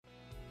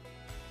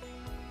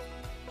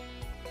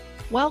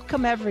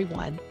Welcome,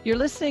 everyone. You're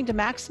listening to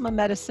Maximum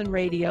Medicine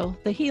Radio,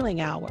 The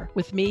Healing Hour,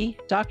 with me,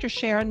 Dr.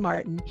 Sharon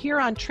Martin, here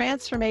on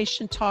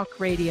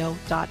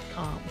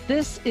TransformationTalkRadio.com.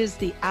 This is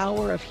the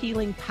hour of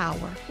healing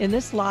power. In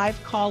this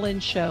live call-in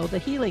show, The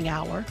Healing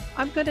Hour,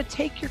 I'm going to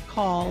take your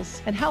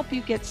calls and help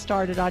you get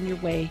started on your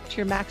way to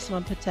your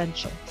maximum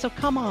potential. So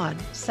come on,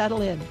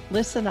 settle in,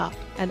 listen up,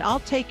 and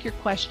I'll take your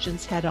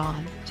questions head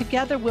on.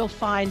 Together, we'll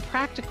find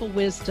practical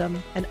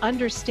wisdom and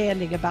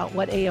understanding about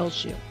what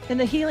ails you. In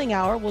The Healing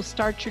Hour, we'll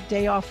start your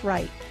day off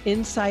right.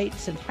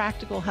 Insights and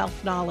practical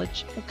health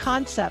knowledge and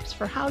concepts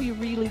for how you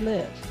really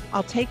live.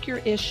 I'll take your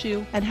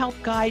issue and help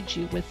guide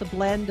you with a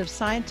blend of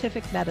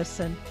scientific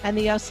medicine and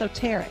the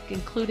esoteric,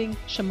 including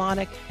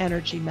shamanic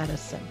energy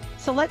medicine.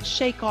 So let's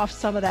shake off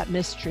some of that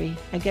mystery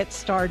and get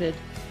started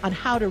on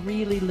how to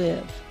really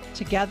live.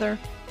 Together,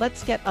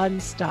 let's get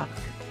unstuck.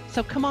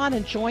 So come on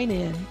and join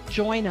in,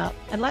 join up,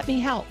 and let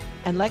me help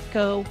and let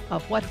go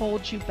of what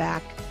holds you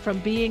back from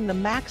being the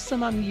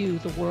maximum you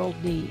the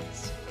world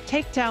needs.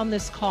 Take down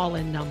this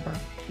call-in number,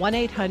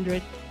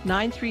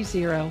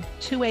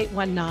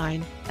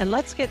 1-800-930-2819, and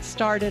let's get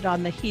started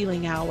on the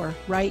Healing Hour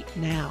right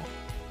now.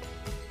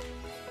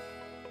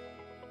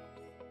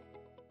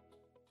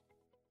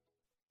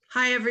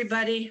 Hi,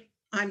 everybody.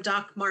 I'm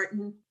Doc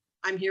Martin.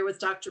 I'm here with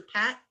Dr.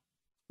 Pat,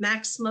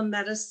 Maximum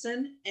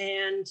Medicine,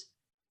 and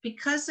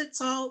because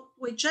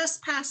we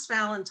just passed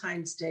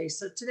Valentine's Day,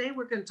 so today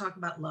we're going to talk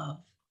about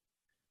love.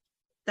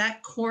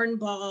 That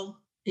cornball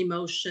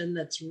emotion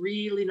that's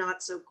really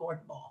not so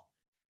cornball.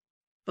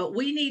 But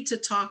we need to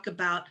talk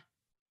about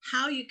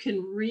how you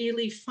can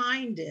really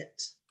find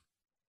it,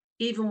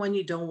 even when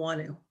you don't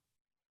want to,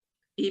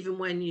 even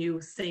when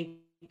you think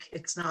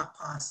it's not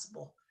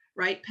possible.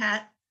 Right,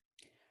 Pat?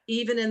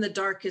 Even in the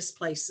darkest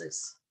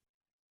places.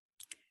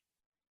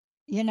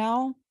 You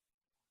know,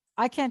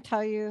 I can't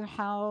tell you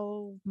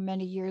how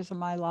many years of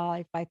my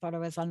life I thought I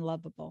was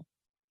unlovable.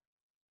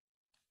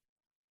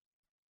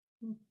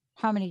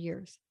 How many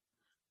years?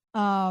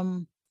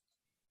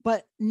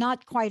 But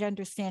not quite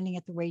understanding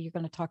it the way you're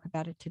going to talk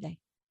about it today.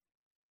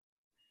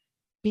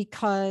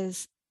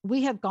 Because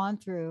we have gone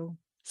through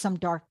some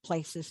dark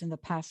places in the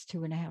past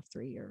 2.5,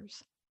 3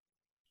 years.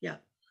 Yeah.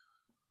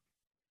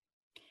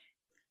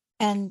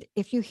 And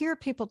if you hear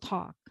people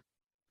talk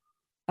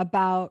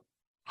about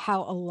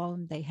how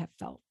alone they have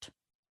felt,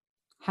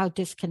 how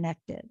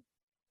disconnected,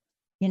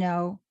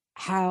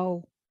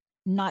 how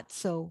not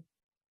so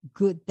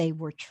good they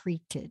were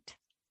treated,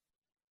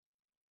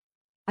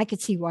 I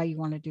could see why you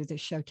want to do this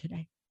show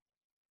today.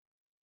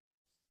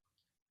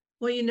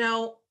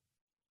 Well,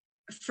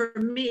 for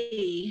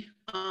me,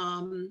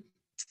 and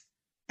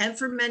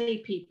for many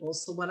people,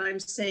 so what I'm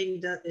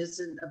saying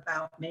isn't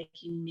about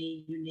making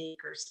me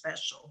unique or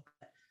special.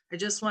 I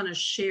just want to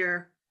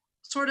share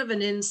sort of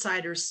an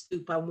insider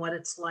scoop on what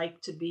it's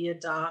like to be a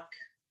doc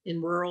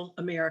in rural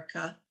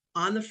America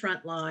on the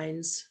front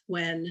lines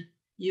when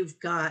you've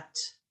got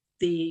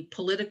the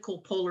political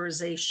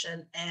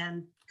polarization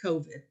and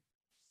COVID.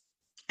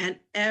 And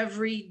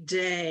every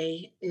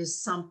day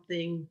is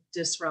something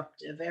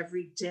disruptive.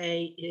 Every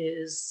day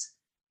is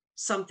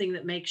something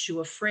that makes you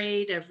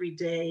afraid. Every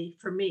day,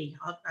 for me,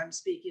 I'm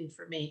speaking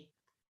for me.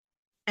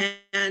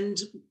 And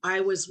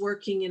I was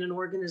working in an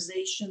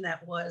organization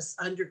that was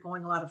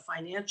undergoing a lot of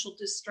financial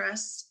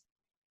distress,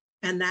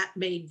 and that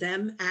made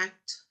them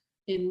act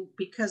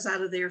because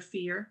out of their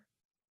fear.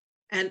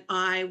 And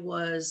I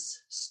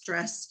was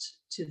stressed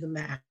to the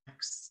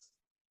max.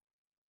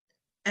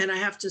 And I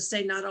have to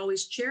say, not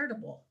always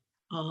charitable.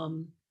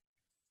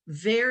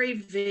 Very,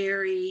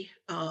 very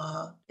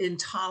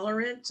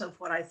intolerant of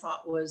what I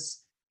thought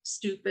was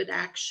stupid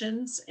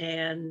actions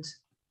and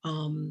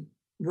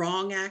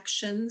wrong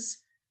actions.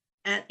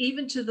 And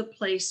even to the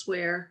place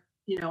where,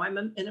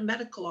 I'm in a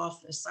medical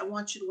office. I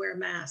want you to wear a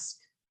mask.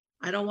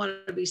 I don't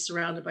want to be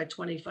surrounded by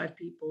 25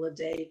 people a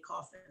day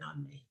coughing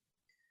on me.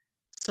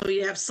 So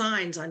you have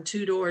signs on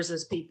 2 doors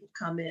as people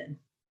come in.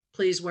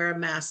 Please wear a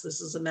mask.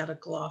 This is a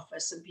medical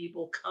office. And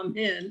people come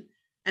in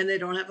and they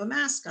don't have a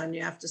mask on.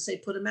 You have to say,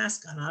 put a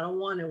mask on. I don't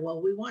want to.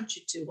 Well, we want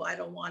you to. Well, I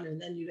don't want to. And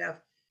then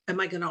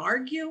am I going to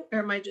argue? Or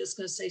am I just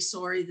going to say,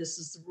 sorry, this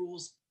is the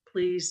rules.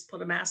 Please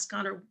put a mask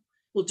on, or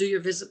we'll do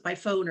your visit by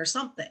phone or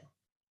something.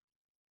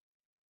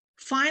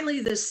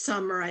 Finally, this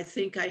summer, I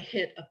think I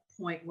hit a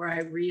point where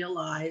I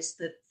realized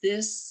that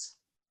this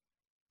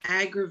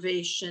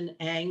aggravation,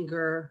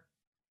 anger,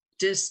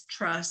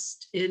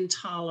 distrust,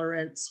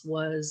 intolerance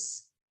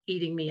was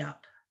eating me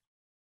up.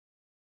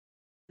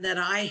 That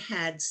I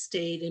had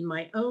stayed in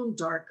my own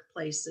dark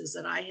places,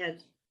 that I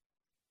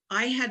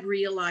had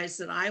realized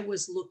that I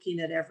was looking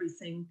at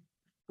everything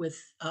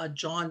with a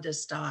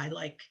jaundiced eye,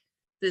 like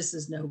this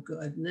is no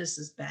good and this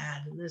is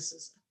bad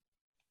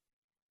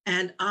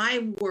and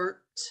I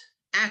worked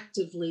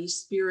actively,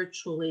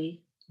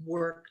 spiritually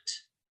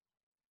worked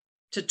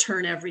to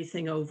turn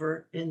everything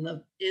over in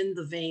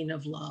the vein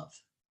of love.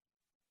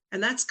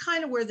 And that's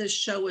kind of where this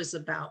show is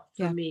about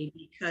for me,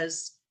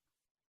 because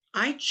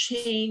I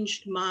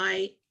changed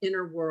my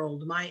inner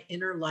world, my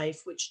inner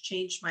life, which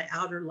changed my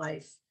outer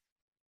life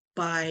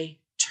by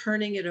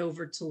turning it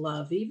over to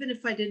love, even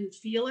if I didn't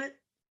feel it,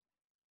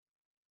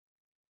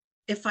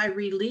 if I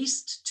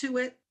released to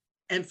it.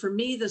 And for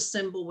me, the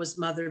symbol was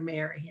Mother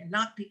Mary, and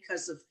not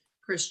because of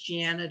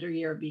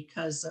Christianity or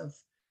because of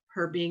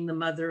her being the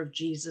mother of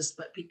Jesus,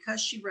 but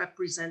because she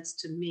represents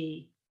to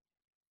me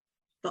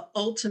the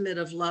ultimate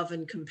of love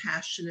and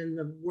compassion in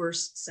the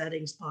worst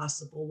settings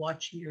possible,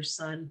 watching your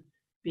son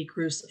be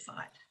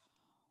crucified.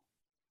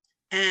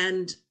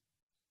 And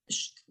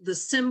the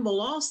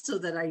symbol also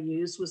that I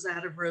used was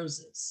that of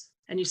roses.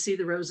 And you see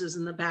the roses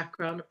in the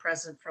background, a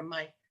present from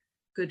my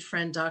good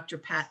friend, Dr.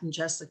 Pat and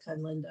Jessica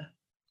and Linda.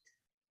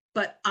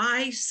 But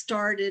I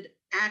started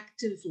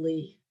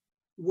actively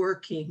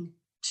working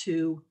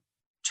to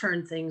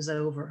turn things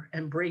over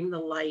and bring the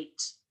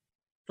light,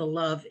 the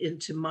love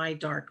into my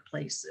dark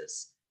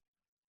places.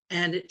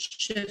 And it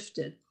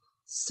shifted.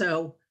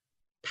 So,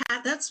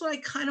 Pat, that's what I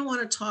kind of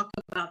want to talk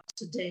about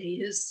today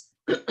is,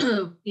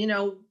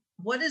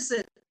 what does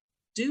it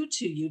do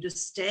to you to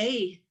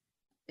stay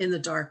in the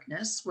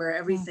darkness where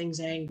everything's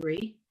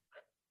angry?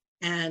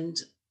 And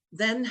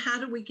then how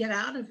do we get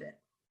out of it?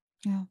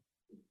 Yeah.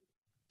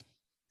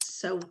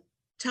 So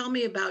tell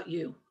me about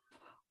you.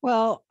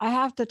 Well, I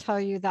have to tell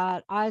you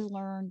that I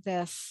learned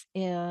this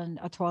in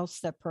a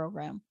 12-step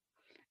program,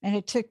 and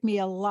it took me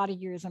a lot of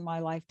years in my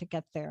life to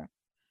get there.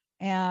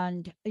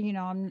 And,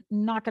 I'm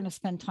not going to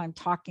spend time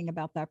talking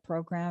about that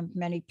program.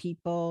 Many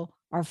people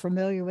are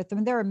familiar with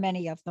them. There are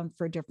many of them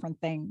for different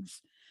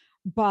things,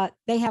 but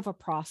they have a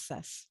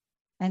process,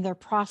 and their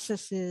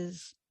process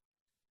is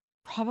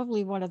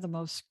probably one of the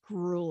most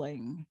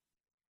grueling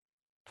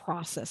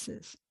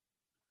processes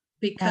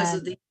Because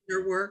of the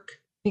inner work?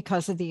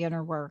 Because of the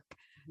inner work.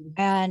 Mhm.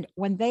 And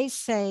when they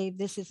say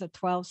this is a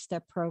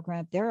 12-step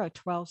program, there are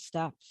 12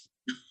 steps,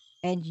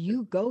 and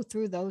you go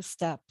through those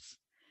steps.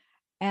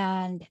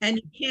 And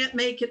you can't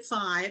make it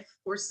 5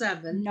 or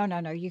 7. No,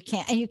 you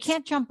can't. And you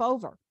can't jump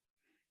over.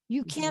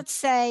 You can't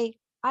say,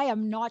 I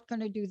am not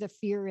going to do the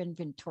fear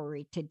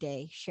inventory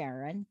today,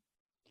 Sharon.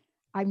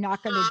 I'm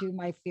not going to do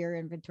my fear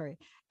inventory.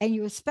 And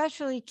you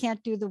especially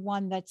can't do the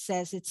one that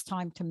says it's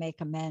time to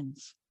make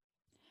amends.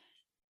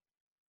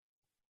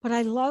 But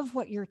I love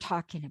what you're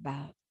talking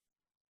about.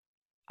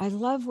 This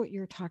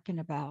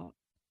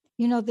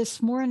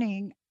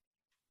morning,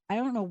 I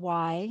don't know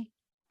why,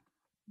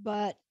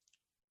 but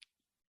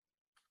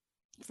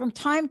from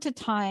time to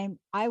time,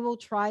 I will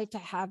try to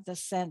have the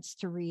sense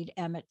to read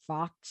Emmett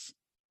Fox.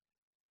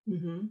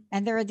 Mm-hmm.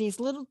 And there are these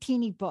little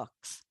teeny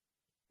books.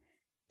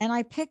 And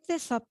I picked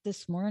this up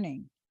this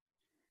morning.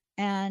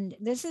 And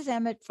this is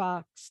Emmett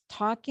Fox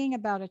talking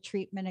about a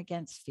treatment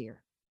against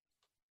fear.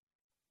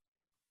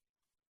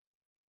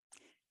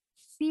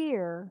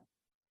 Fear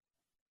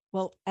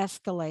will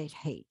escalate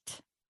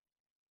hate.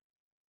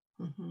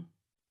 Mm-hmm.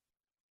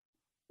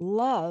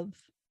 Love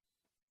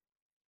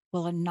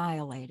will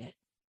annihilate it.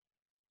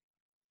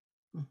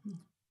 Mm-hmm.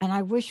 And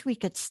I wish we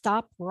could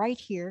stop right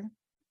here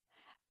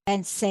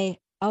and say,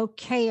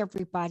 okay,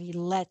 everybody,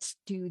 let's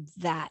do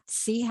that.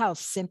 See how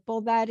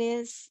simple that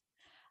is?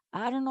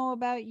 I don't know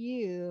about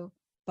you,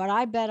 but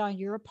I bet on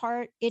your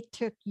part, it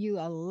took you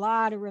a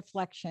lot of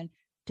reflection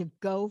to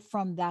go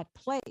from that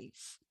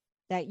place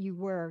that you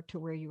were to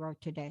where you are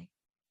today.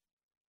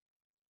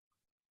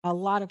 A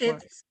lot of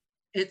work.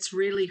 It's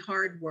really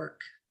hard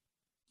work.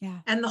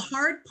 Yeah. And the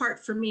hard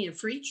part for me, and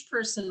for each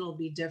person it'll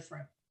be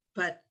different,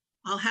 but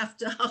I'll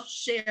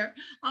share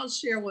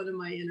one of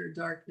my inner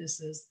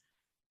darknesses.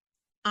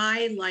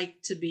 I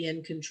like to be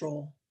in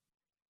control.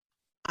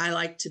 I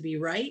like to be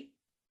right,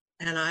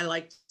 and I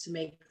like to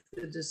make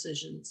the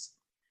decisions.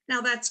 Now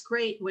that's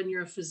great when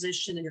you're a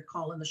physician and you're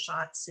calling the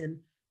shots and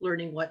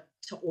learning what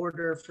to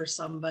order for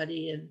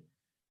somebody.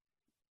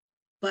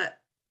 But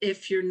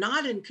if you're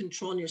not in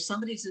control and you're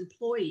somebody's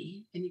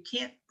employee and you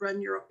can't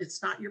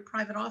it's not your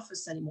private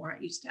office anymore.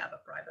 I used to have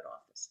a private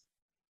office.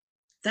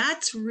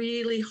 That's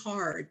really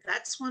hard.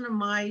 That's one of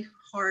my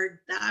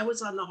I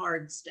was on the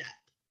hard step,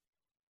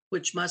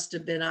 which must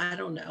have been, I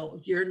don't know,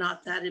 you're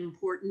not that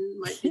important,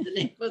 might be the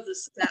name of the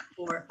step,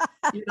 or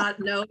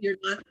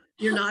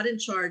you're not in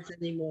charge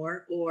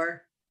anymore,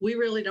 or we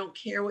really don't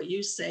care what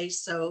you say,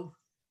 so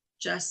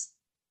just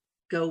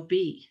go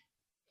be.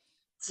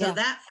 So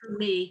that for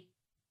me,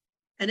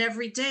 and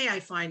every day I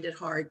find it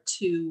hard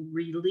to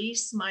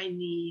release my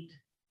need,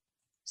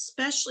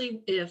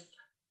 especially if,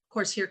 of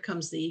course, here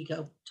comes the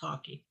ego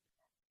talking.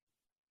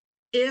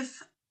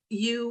 If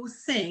you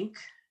think,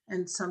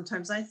 and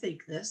sometimes I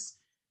think this,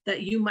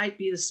 that you might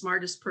be the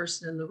smartest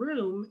person in the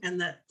room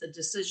and that the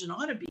decision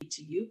ought to be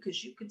to you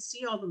because you can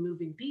see all the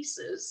moving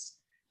pieces.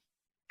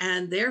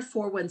 And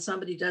therefore, when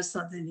somebody does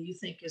something that you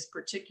think is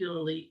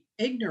particularly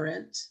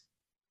ignorant,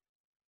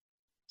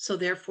 so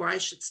therefore I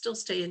should still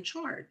stay in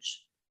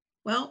charge.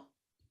 Well,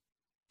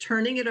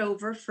 turning it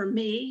over for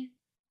me,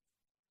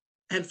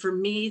 and for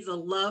me, the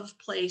love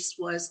place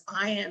was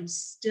I am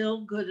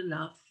still good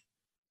enough.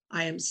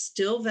 I am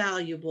still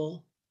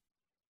valuable.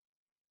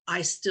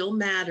 I still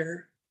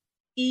matter,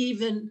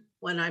 even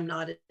when I'm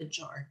not in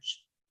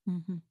charge.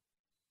 Mm-hmm.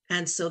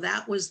 And so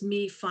that was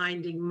me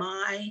finding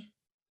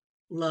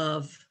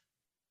love,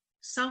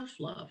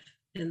 self-love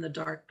in the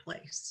dark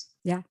place.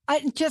 Yeah.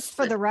 Just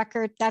for the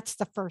record, that's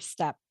the first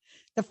step.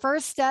 The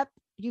first step,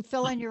 you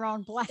fill in your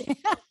own blank.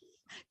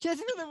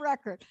 Just for the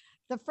record,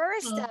 the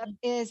first step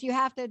is you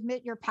have to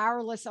admit you're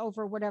powerless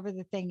over whatever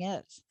the thing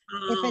is.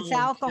 If it's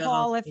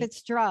alcohol, if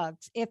it's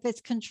drugs, if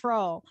it's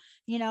control,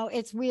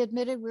 we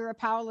admitted we were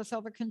powerless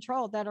over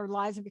control, that our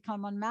lives have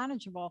become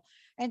unmanageable.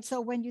 And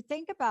so when you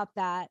think about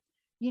that,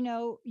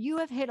 you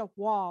have hit a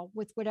wall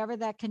with whatever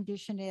that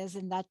condition is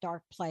in that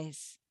dark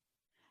place.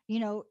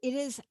 It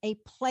is a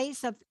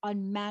place of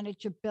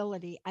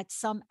unmanageability at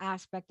some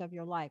aspect of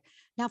your life.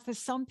 Now, for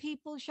some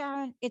people,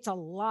 Sharon, it's a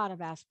lot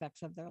of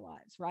aspects of their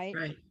lives, right?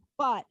 Right.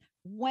 But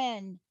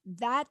when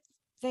that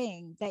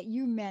thing that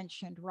you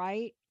mentioned,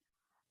 right,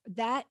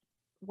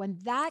 when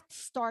that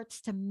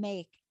starts to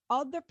make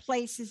other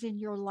places in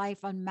your life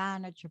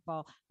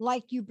unmanageable,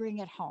 like you bring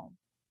it home,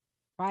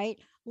 right?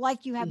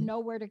 Like you have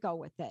nowhere to go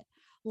with it,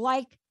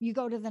 like you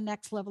go to the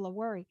next level of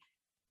worry.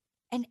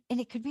 And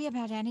it could be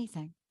about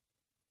anything.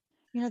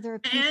 There are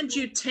people, and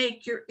you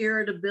take your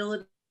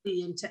irritability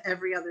into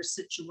every other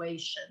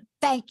situation.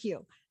 Thank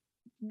you.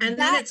 And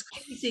then it's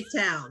crazy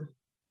town.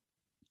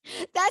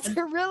 That's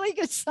a really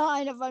good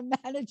sign of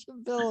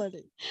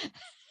unmanageability.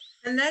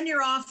 And then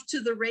you're off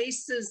to the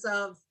races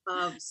of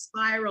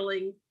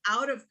spiraling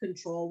out of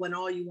control when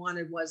all you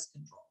wanted was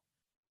control.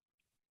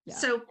 Yeah.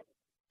 So,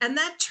 and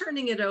that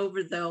turning it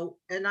over though,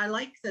 and I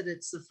like that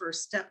it's the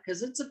first step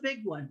because it's a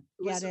big one.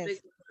 It was a big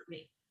one for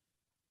me.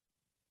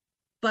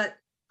 But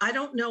I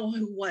don't know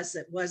who was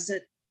it. Was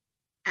it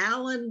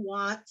Alan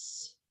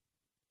Watts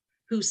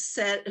who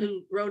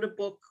wrote a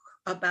book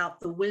about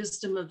the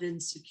wisdom of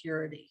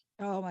insecurity?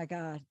 Oh my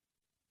God.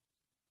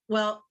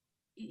 Well,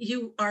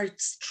 you are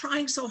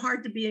trying so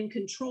hard to be in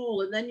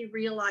control and then you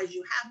realize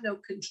you have no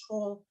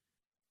control.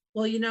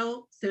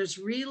 Well, there's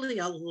really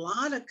a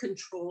lot of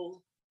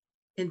control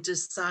in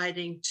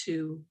deciding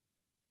to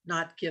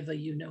not give a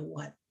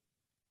what.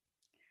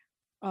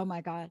 Oh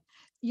my God.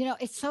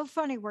 It's so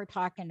funny we're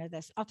talking to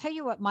this. I'll tell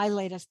you what my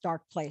latest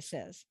dark place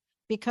is,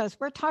 because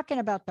we're talking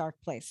about dark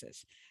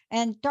places,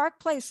 and dark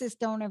places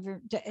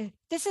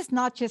this is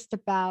not just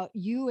about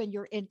you and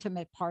your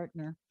intimate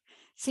partner.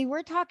 See,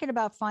 we're talking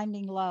about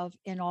finding love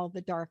in all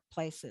the dark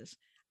places.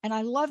 And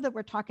I love that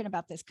we're talking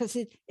about this because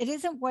it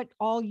isn't what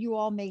you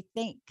all may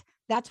think.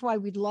 That's why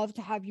we'd love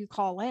to have you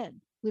call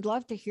in. We'd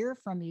love to hear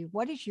from you.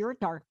 What is your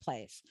dark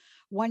place?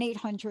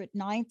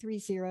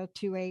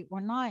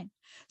 1-800-930-2819.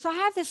 So I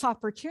have this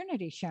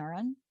opportunity,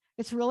 Sharon.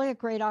 It's really a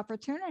great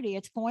opportunity.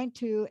 It's going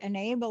to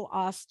enable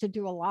us to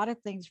do a lot of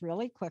things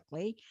really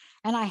quickly.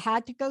 And I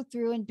had to go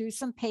through and do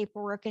some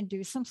paperwork and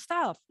do some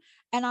stuff.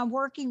 And I'm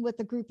working with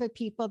a group of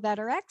people that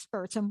are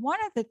experts. And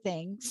one of the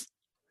things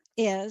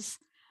is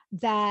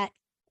that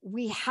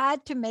we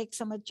had to make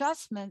some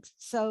adjustments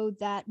so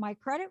that my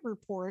credit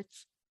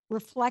reports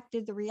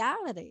reflected the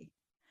reality.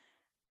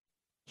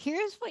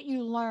 Here's what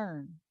you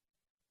learn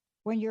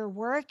when you're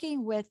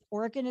working with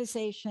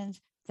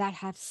organizations that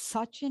have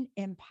such an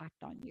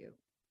impact on you,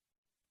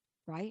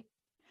 right?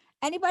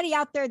 Anybody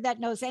out there that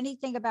knows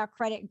anything about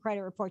credit and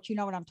credit reports, you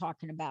know what I'm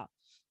talking about.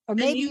 Or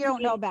maybe you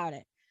don't know about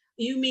it.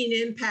 You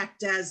mean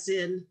impact as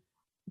in?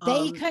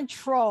 They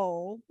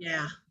control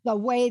the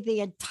way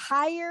the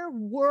entire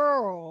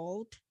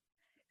world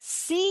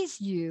sees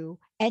you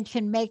and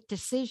can make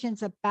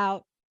decisions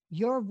about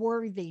your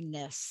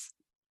worthiness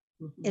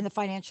in the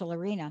financial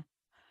arena.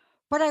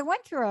 But I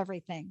went through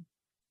everything,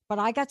 but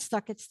I got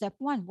stuck at step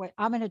one.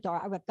 I've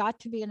got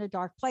to be in a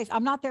dark place.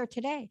 I'm not there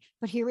today,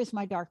 but here is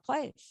my dark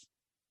place.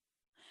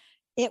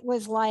 It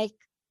was like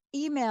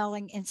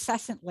emailing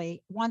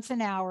incessantly once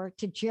an hour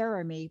to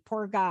Jeremy,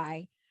 poor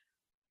guy.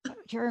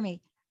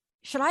 Jeremy,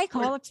 should I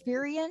call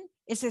Experian?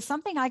 Is there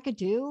something I could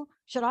do?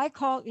 Should I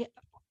call?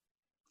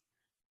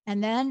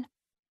 And then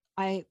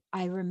I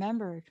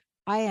remembered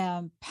I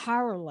am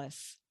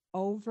powerless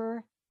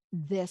over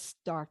this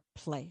dark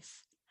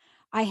place.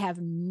 I have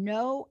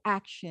no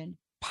action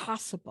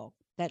possible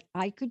that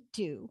I could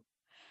do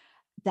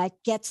that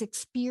gets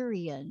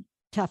Experian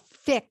to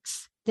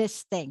fix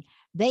this thing.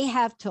 They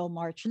have till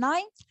March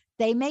 9th.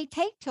 They may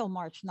take till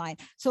March 9th.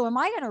 So am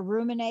I going to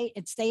ruminate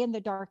and stay in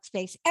the dark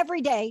space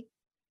every day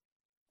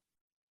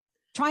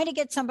trying to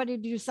get somebody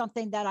to do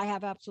something that I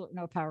have absolutely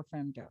no power for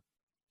them to do?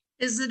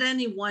 Is it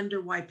any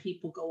wonder why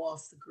people go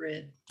off the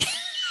grid?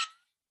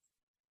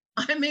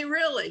 I mean,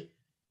 really,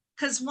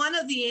 because one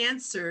of the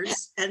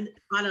answers, and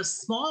on a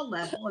small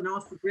level and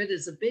off the grid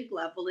is a big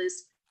level,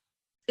 is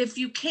if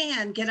you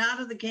can, get out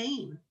of the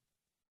game.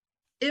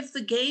 If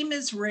the game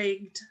is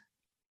rigged,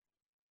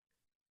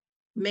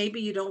 maybe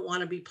you don't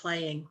want to be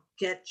playing.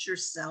 Get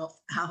yourself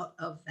out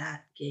of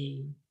that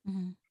game.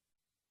 Mm-hmm.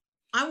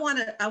 I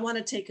want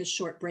to take a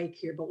short break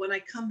here, but when I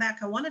come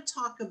back, I want to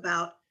talk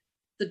about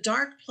the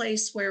dark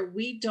place where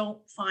we don't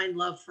find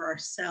love for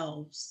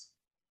ourselves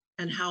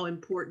and how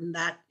important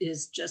that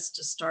is just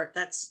to start.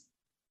 That's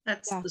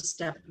the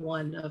step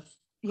one of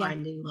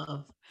finding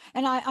love.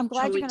 And I'm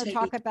glad you're going to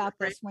talk about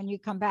this when you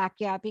come back.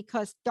 Yeah,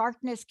 because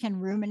darkness can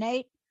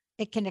ruminate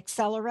it can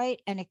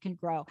accelerate, and it can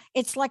grow.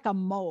 It's like a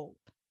mold,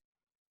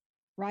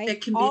 right?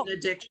 It can be an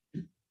addiction.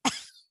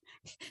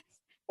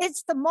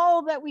 It's the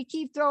mold that we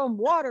keep throwing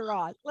water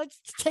on.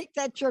 Let's take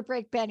that short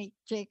break, Penny.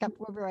 Jacob,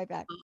 we'll be right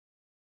back.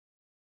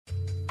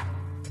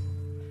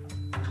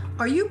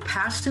 Are you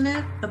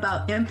passionate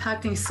about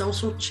impacting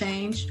social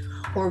change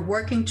or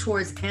working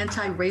towards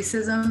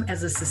anti-racism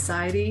as a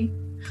society?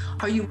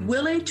 Are you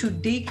willing to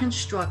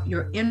deconstruct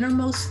your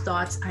innermost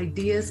thoughts,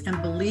 ideas, and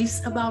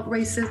beliefs about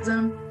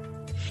racism?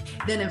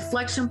 Then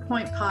Inflection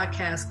Point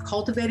Podcast,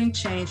 Cultivating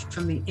Change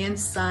from the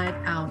Inside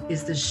Out,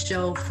 is the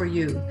show for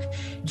you.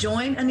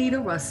 Join Anita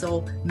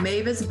Russell,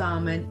 Mavis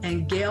Bauman,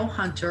 and Gail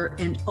Hunter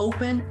in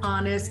open,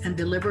 honest, and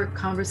deliberate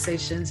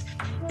conversations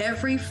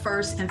every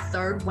first and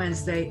third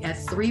Wednesday at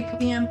 3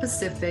 p.m.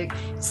 Pacific,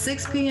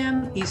 6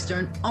 p.m.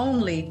 Eastern,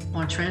 only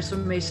on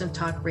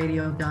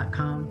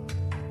TransformationTalkRadio.com.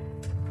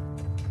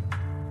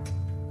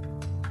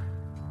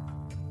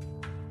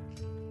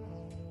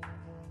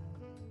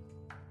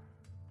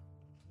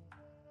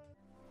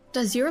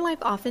 Does your life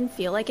often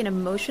feel like an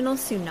emotional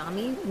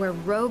tsunami where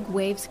rogue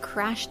waves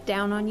crash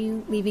down on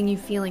you, leaving you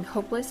feeling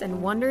hopeless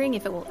and wondering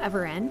if it will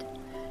ever end?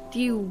 Do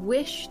you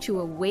wish to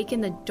awaken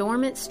the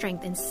dormant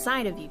strength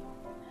inside of you?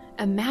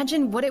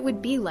 Imagine what it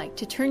would be like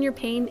to turn your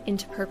pain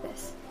into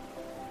purpose.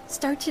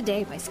 Start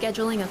today by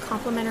scheduling a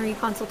complimentary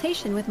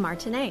consultation with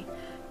Martinet.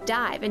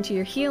 Dive into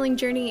your healing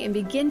journey and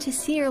begin to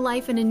see your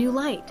life in a new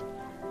light.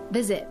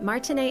 Visit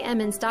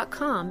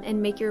martinetemmons.com and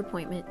make your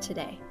appointment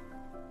today.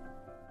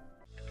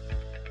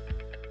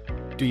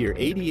 Do your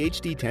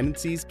ADHD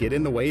tendencies get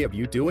in the way of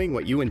you doing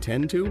what you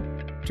intend to?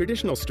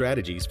 Traditional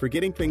strategies for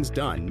getting things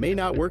done may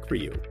not work for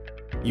you.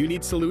 You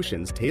need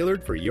solutions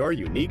tailored for your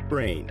unique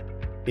brain.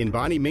 In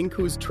Bonnie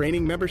Minku's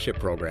training membership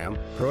program,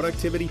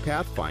 Productivity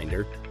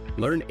Pathfinder,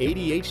 learn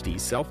ADHD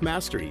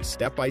self-mastery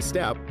step by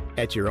step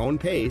at your own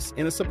pace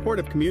in a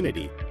supportive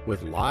community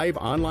with live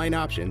online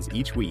options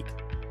each week.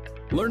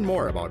 Learn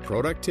more about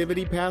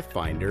Productivity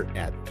Pathfinder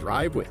at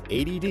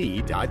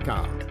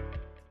thrivewithadd.com.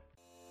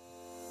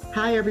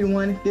 Hi,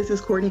 everyone. This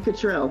is Courtney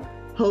Cottrell,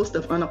 host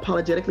of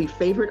Unapologetically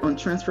Favored on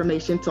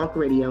Transformation Talk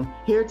Radio,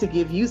 here to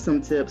give you some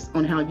tips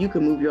on how you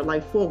can move your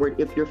life forward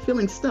if you're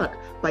feeling stuck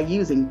by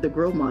using the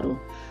GROW model.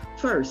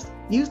 First,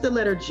 use the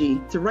letter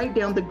G to write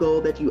down the goal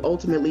that you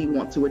ultimately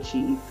want to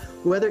achieve,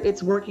 whether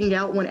it's working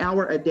out 1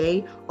 hour a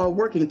day or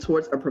working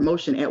towards a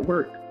promotion at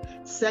work.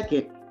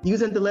 Second,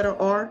 using the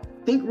letter R,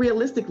 think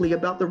realistically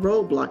about the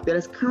roadblock that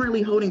is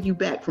currently holding you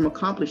back from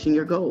accomplishing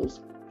your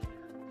goals.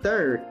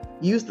 Third,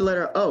 use the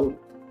letter O.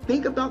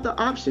 Think about the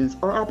options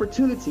or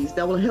opportunities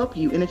that will help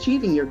you in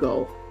achieving your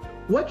goal.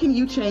 What can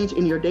you change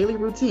in your daily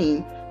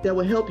routine that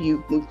will help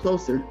you move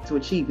closer to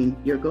achieving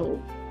your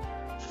goal?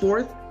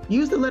 Fourth,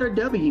 use the letter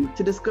W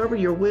to discover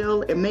your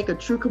will and make a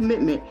true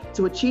commitment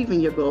to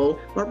achieving your goal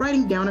by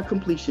writing down a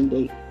completion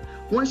date.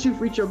 Once you've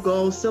reached your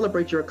goal,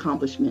 celebrate your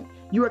accomplishment.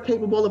 You are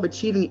capable of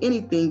achieving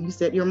anything you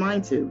set your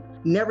mind to.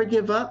 Never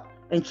give up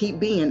and keep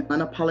being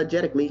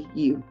unapologetically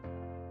you.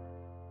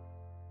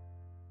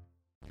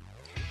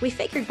 We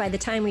figured by the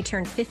time we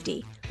turned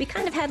 50, we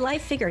kind of had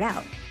life figured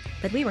out,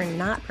 but we were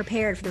not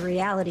prepared for the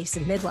realities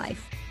of midlife.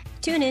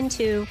 Tune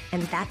into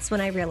And That's When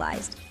I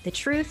Realized, the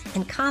truth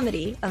and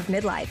comedy of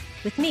midlife,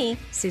 with me,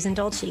 Susan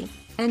Dolce.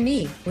 And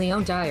me,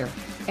 Leon Dyer,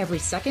 every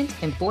second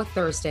and fourth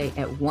Thursday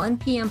at 1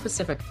 p.m.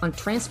 Pacific on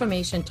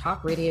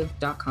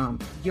TransformationTalkRadio.com.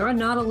 You're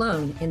not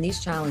alone in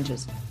these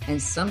challenges, and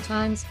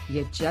sometimes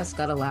you just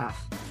gotta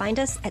laugh. Find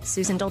us at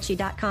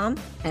SusanDolce.com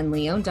and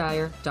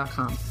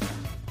LeonDyer.com.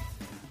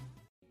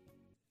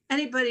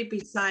 Anybody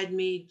beside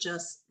me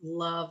just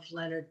love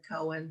Leonard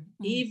Cohen,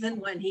 even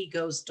when he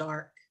goes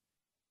dark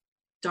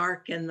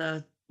and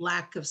the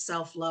lack of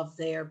self-love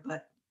there,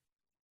 but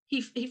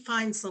he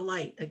finds the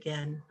light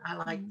again. I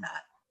like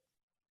that.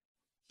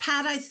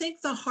 Pat, I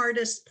think the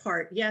hardest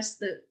part,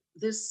 yes,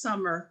 this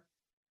summer,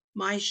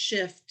 my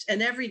shift,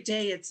 and every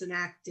day it's an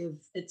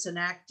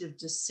active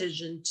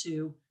decision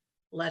to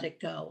let it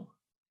go.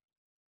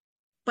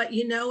 But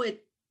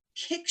it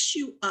kicks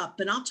you up,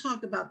 and I'll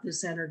talk about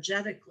this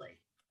energetically.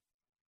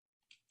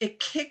 It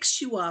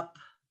kicks you up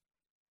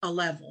a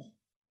level.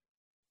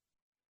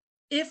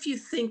 If you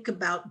think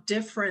about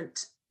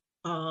different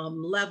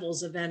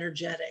levels of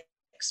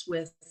energetics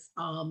with,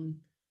 and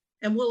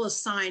we'll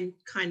assign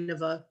kind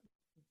of a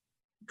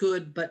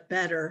good but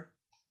better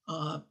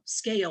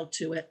scale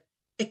to it,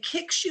 it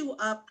kicks you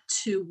up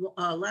to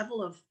a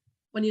level of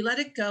when you let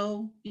it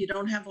go, you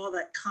don't have all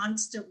that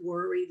constant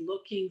worry,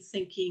 looking,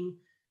 thinking,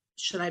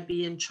 should I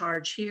be in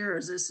charge here? Or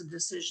is this a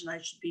decision I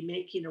should be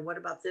making? Or what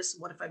about this?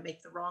 What if I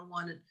make the wrong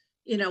one? And,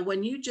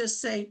 when you just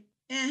say,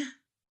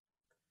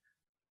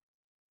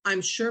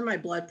 I'm sure my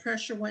blood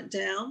pressure went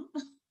down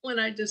when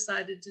I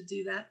decided to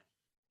do that.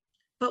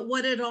 But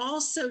what it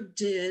also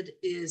did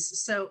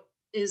is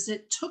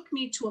it took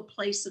me to a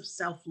place of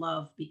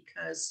self-love,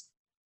 because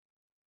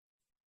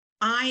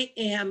I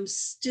am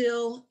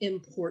still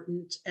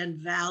important and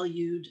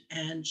valued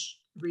and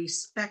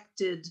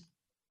respected,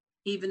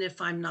 even if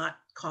I'm not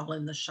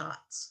calling the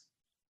shots.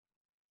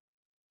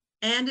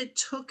 And it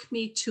took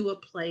me to a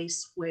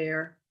place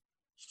where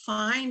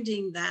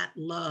finding that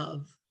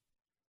love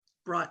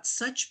brought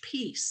such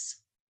peace.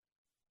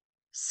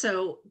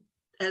 So,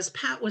 as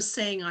Pat was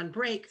saying on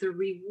break, the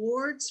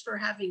rewards for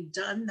having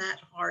done that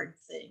hard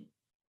thing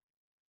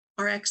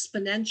are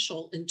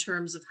exponential in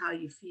terms of how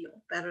you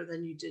feel, better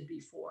than you did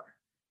before.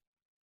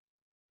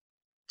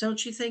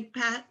 Don't you think,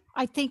 Pat?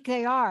 I think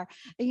they are.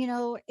 You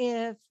know,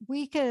 if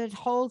we could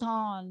hold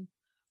on,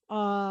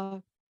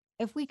 and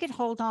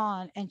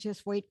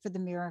just wait for the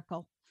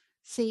miracle.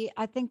 See,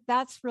 I think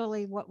that's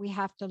really what we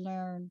have to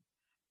learn,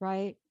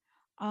 right?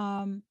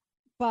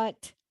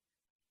 But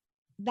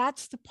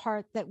that's the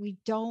part that we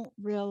don't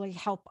really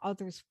help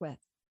others with.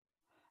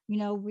 You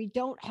know, we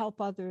don't help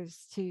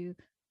others to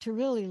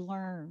really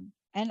learn.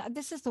 And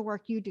this is the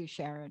work you do,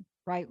 Sharon,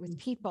 right? With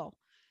people.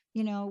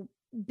 You know,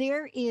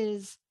 there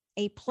is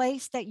a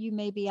place that you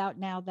may be out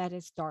now that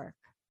is dark.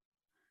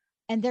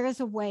 And there is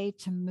a way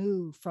to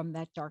move from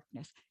that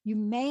darkness. You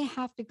may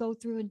have to go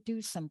through and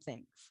do some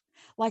things.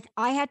 Like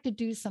I had to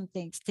do some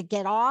things to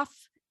get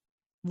off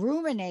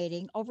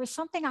ruminating over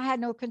something I had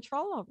no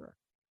control over.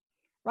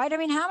 Right? I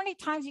mean, how many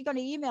times are you going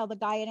to email the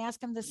guy and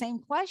ask him the same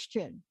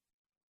question?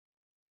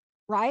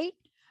 Right?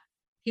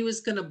 He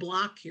was going to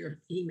block your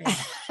email.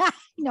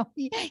 No,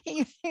 he's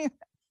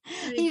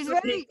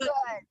very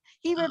good.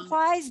 He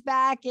replies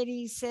back and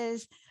he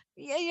says,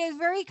 he's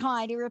very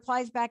kind. He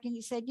replies back and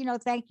he said, you know,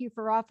 thank you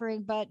for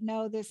offering, but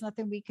no, there's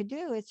nothing we could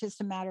do. It's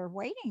just a matter of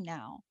waiting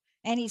now.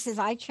 And he says,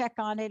 I check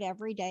on it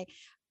every day,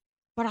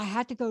 but I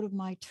had to go to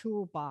my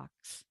toolbox.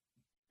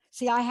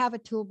 See, I have a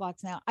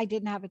toolbox now. I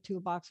didn't have a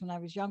toolbox when I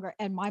was younger,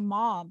 and my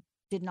mom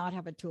did not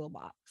have a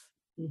toolbox.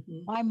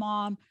 Mm-hmm. My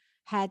mom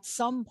had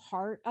some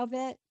part of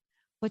it,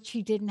 but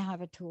she didn't have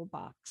a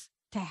toolbox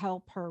to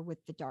help her with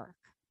the dark.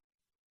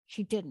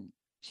 She didn't.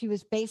 She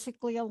was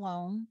basically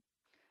alone.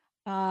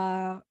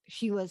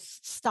 She was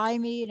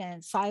stymied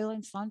and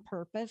silenced on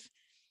purpose.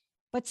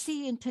 But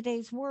see, in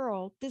today's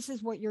world, this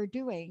is what you're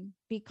doing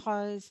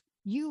because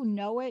you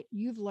know it,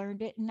 you've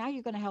learned it, and now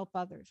you're going to help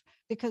others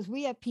because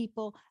we have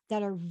people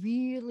that are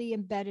really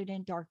embedded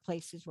in dark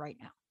places right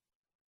now.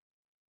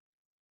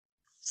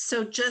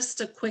 So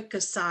just a quick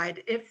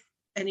aside, if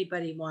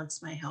anybody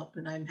wants my help,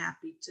 and I'm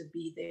happy to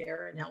be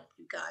there and help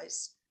you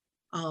guys,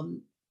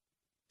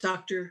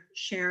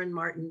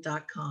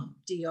 drsharonmartin.com,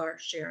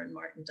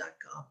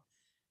 drsharonmartin.com.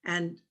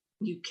 And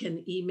you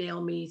can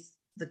email me,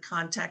 the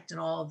contact and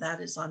all of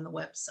that is on the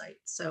website.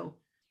 So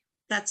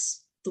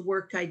that's the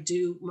work I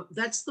do.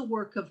 That's the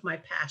work of my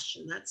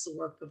passion. That's the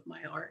work of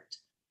my art.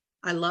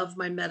 I love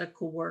my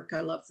medical work.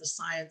 I love the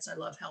science. I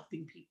love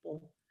helping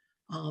people.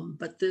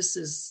 But this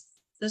is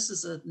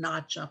a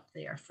notch up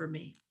there for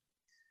me.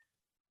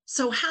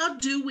 So how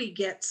do we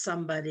get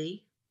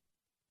somebody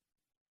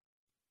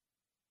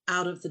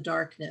out of the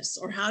darkness?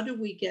 Or how do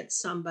we get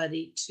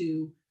somebody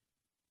to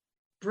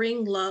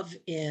bring love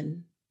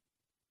in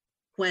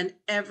when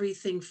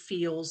everything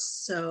feels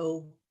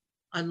so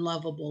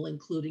unlovable,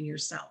 including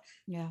yourself?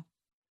 Yeah,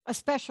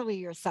 especially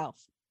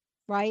yourself,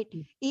 right?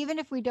 Mm-hmm. Even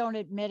if we don't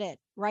admit it,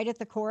 right at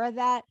the core of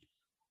that,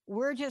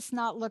 we're just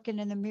not looking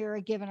in the mirror,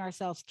 giving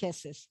ourselves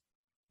kisses.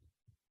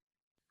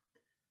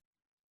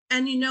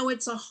 And you know,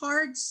 it's a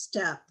hard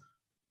step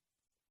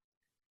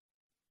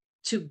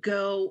to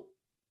go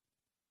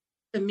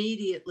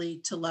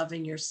immediately to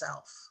loving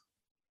yourself.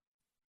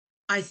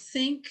 I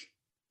think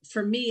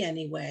for me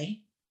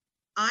anyway,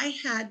 I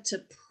had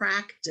to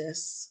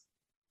practice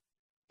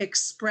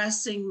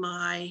expressing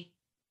my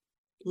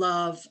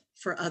love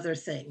for other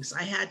things.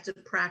 I had to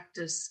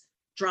practice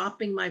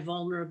dropping my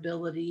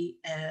vulnerability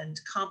and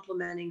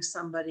complimenting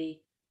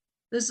somebody.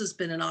 This has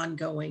been an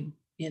ongoing,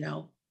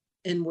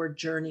 inward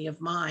journey of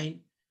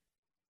mine.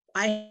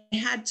 I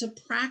had to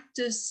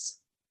practice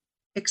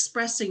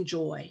expressing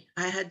joy.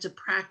 I had to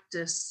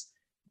practice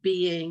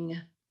being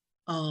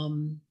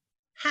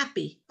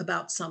happy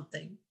about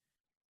something.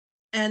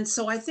 And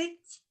so I think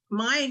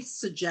my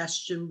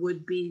suggestion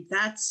would be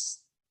that's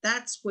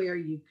where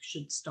you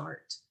should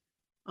start.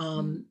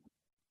 And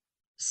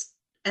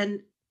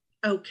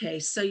okay,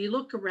 so you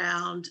look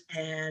around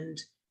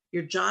and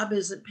your job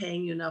isn't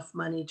paying you enough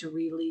money to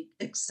really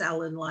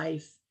excel in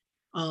life.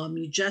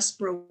 You just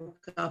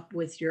broke up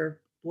with your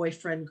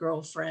boyfriend,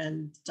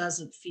 girlfriend,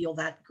 doesn't feel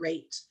that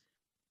great.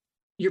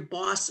 Your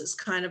boss is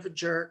kind of a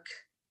jerk.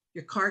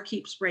 Your car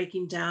keeps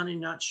breaking down and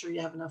you're not sure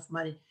you have enough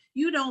money.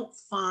 You don't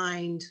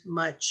find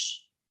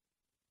much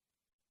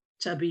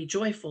to be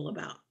joyful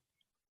about.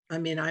 I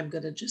mean, I'm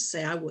going to just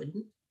say I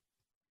wouldn't.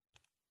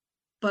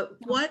 But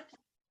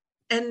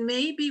and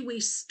maybe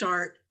we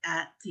start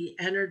at the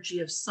energy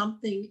of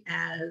something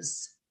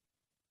as,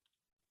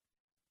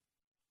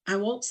 I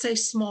won't say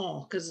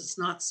small because it's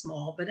not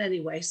small, but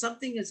anyway,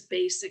 something as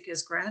basic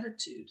as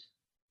gratitude.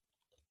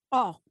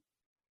 Oh,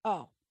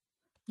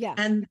 yeah.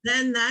 And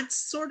then that's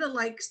sort of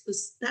like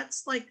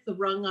that's like the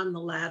rung on the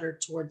ladder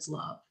towards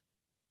love.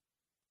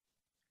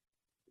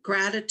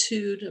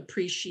 Gratitude,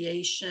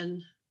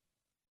 appreciation.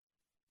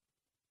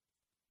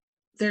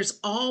 There's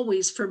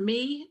always, for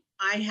me,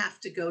 I have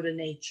to go to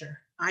nature.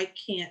 I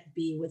can't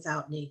be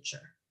without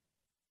nature.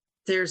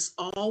 There's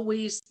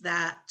always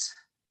that,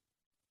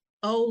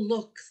 oh,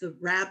 look, the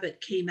rabbit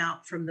came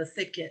out from the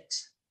thicket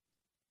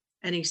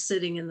and he's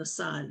sitting in the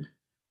sun.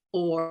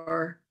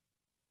 Or,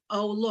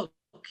 oh, look,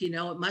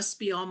 it must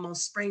be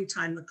almost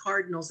springtime. The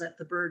cardinal's at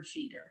the bird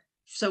feeder.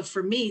 So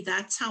for me,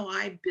 that's how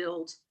I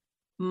build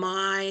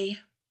my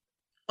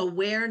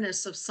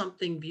awareness of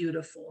something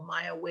beautiful,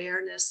 my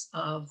awareness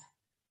of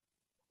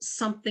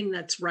something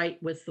that's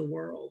right with the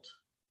world.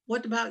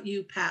 What about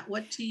you, Pat?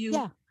 What do you?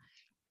 Yeah.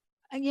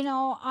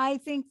 I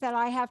think that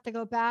I have to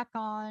go back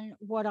on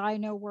what I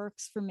know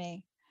works for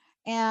me.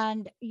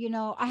 And,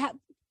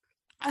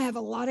 I have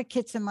a lot of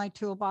kits in my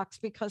toolbox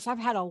because I've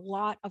had a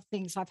lot of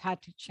things I've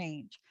had to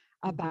change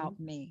about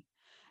me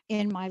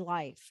in my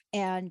life.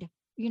 And,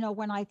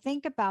 when I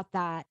think about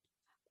that,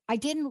 I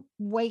didn't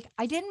wake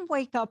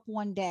up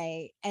one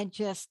day and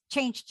just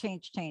change.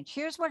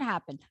 Here's what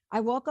happened. I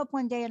woke up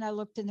one day and I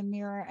looked in the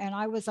mirror and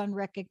I was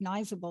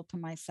unrecognizable to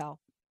myself.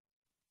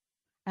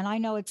 And I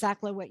know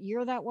exactly what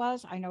year that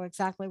was. I know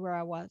exactly where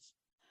I was.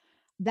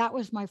 That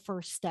was my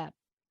first step.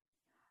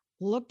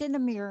 Looked in the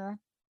mirror,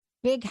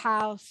 big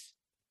house,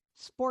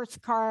 sports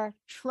car,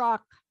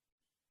 truck,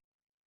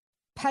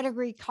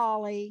 pedigree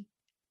collie,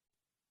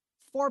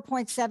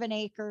 4.7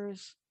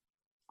 acres,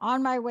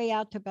 on my way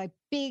out to my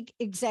big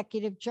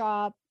executive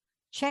job,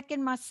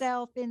 checking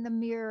myself in the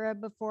mirror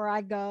before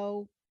I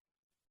go.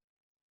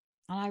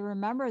 And I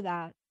remember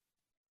that.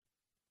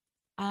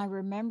 I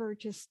remember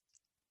just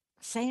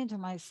saying to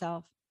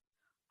myself,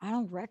 I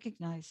don't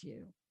recognize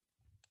you.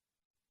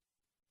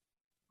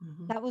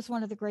 That was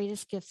one of the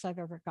greatest gifts I've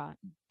ever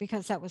gotten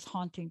because that was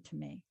haunting to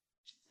me.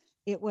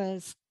 It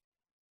was,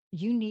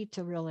 you need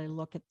to really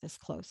look at this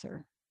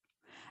closer.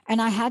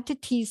 And I had to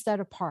tease that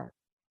apart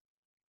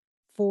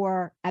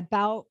for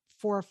about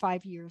 4 or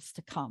 5 years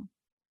to come.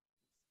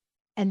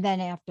 And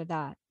then after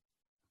that.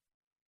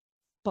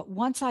 But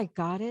once I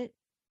got it,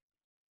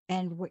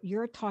 and what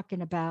you're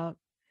talking about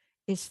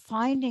is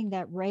finding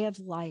that ray of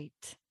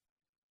light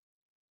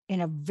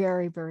in a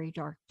very, very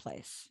dark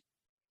place.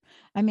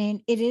 I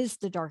mean, it is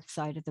the dark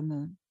side of the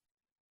moon.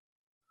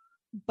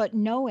 But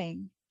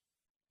knowing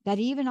that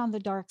even on the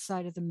dark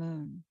side of the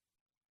moon,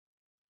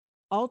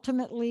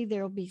 ultimately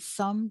there'll be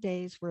some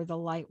days where the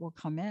light will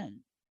come in.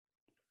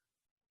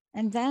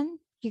 And then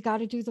you got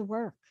to do the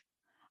work.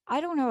 I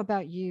don't know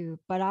about you,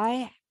 but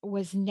I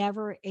was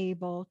never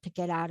able to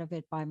get out of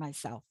it by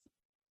myself.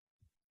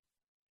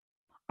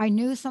 I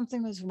knew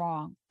something was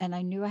wrong and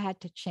I knew I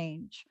had to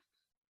change,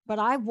 but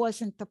I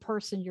wasn't the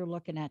person you're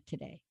looking at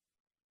today.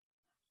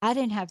 I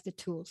didn't have the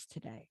tools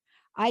today.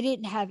 I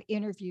didn't have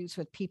interviews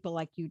with people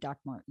like you, Doc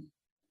Martin.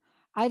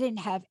 I didn't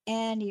have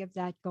any of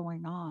that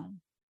going on.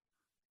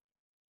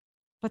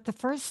 But the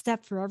first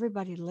step for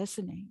everybody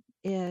listening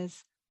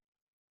is,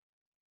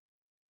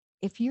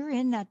 if you're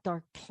in that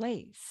dark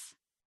place,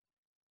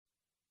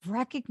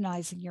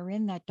 recognizing you're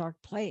in that dark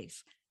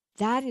place,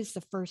 that is the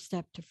first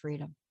step to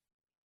freedom.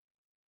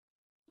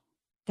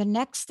 The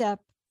next step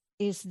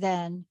is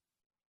then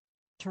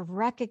to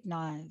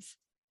recognize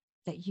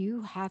that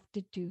you have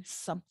to do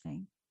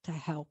something to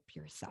help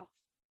yourself.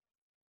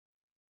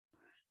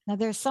 Now,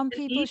 there's some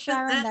people,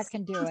 Sharon, that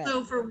can do it. It's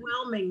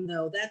overwhelming,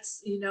 though.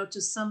 That's,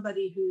 to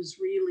somebody who's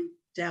really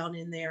down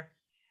in there,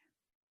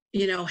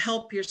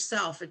 help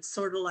yourself. It's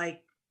sort of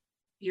like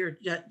you're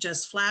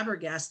just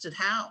flabbergasted.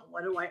 How?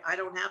 What do I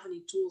don't have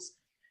any tools.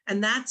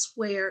 And that's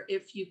where,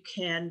 if you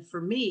can,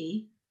 for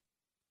me,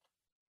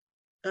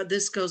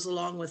 this goes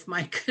along with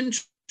my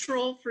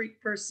control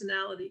freak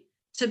personality,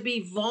 to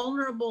be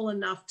vulnerable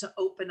enough to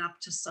open up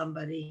to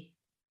somebody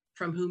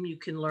from whom you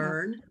can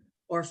learn,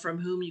 or from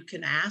whom you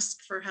can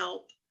ask for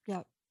help,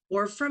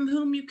 or from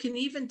whom you can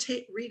even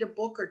read a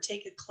book or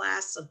take a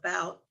class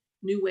about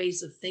new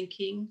ways of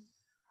thinking.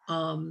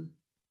 And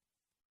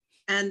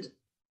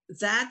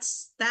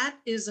that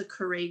is a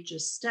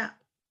courageous step.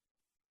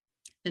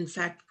 In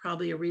fact,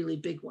 probably a really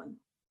big one.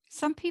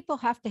 Some people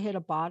have to hit a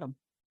bottom.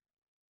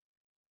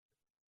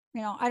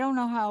 I don't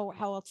know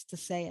how else to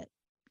say it.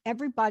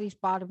 Everybody's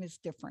bottom is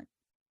different.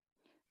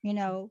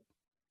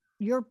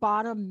 Your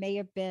bottom may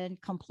have been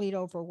complete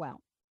overwhelm,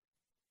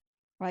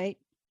 right?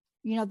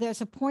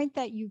 There's a point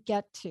that you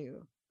get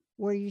to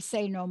where you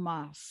say no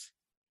mas.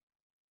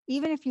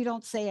 Even if you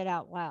don't say it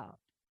out loud,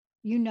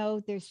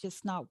 there's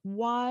just not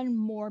one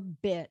more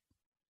bit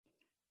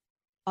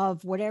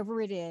of whatever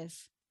it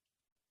is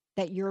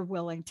that you're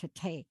willing to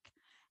take.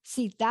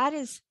 See, that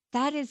is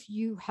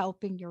you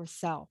helping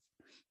yourself.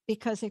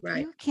 Because if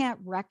you can't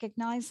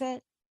recognize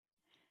it,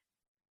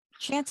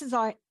 chances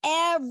are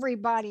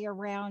everybody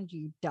around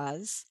you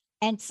does.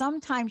 And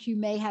sometimes you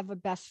may have a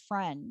best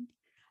friend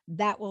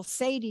that will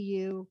say to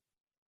you,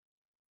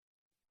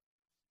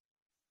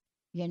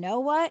 you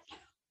know what?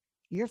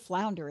 You're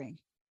floundering.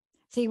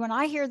 See, when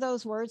I hear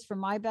those words from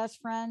my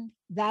best friend,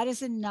 that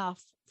is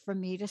enough for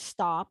me to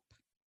stop,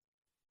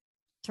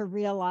 to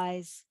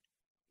realize,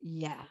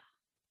 yeah,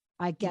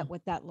 I get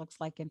what that looks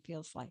like and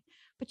feels like.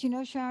 But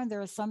Sharon,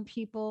 there are some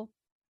people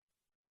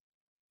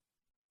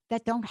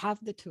that don't have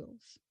the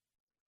tools.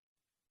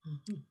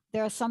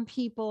 There are some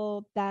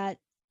people that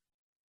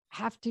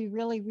have to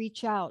really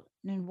reach out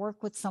and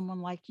work with someone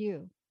like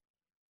you,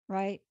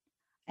 right?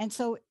 And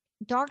so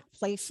dark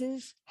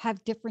places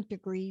have different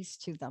degrees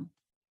to them.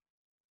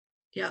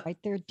 Yeah. Right.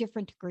 There are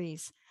different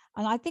degrees.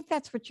 And I think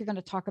that's what you're going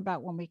to talk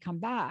about when we come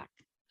back,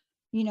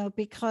 you know,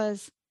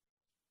 because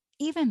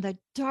even the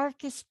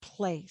darkest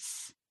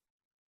place,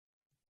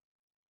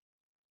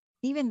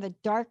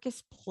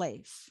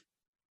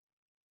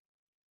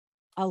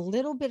 a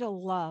little bit of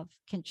love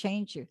can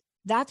change you.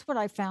 That's what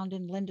I found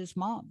in Linda's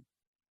mom.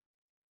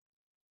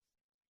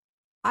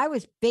 I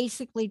was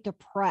basically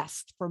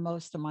depressed for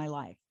most of my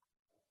life.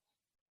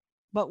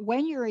 But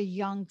when you're a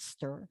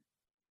youngster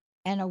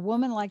and a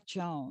woman like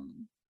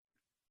Joan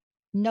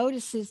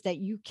notices that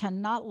you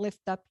cannot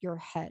lift up your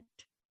head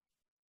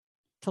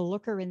to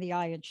look her in the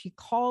eye, and she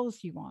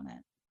calls you on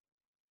it,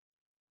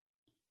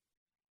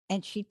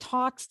 and she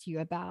talks to you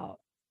about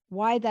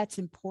why that's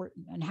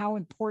important and how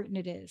important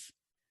it is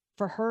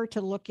for her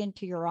to look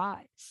into your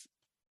eyes,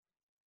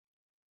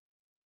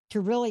 to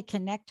really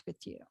connect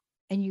with you.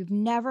 And you've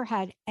never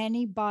had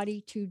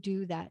anybody to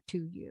do that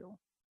to you.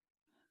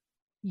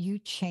 You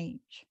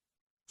change.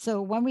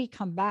 So when we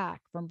come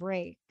back from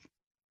break,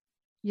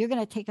 you're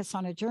going to take us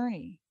on a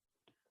journey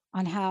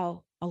on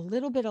how a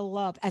little bit of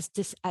love, as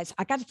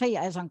I got to tell you,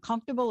 as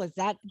uncomfortable as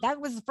that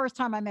was the first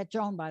time I met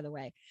Joan, by the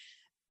way.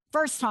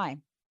 First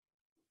time.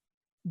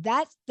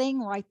 That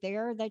thing right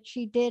there that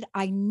she did,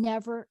 I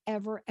never,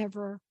 ever,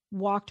 ever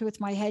walked with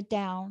my head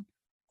down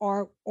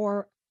or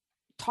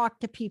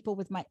talked to people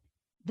with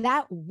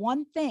that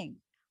one thing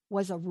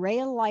was a ray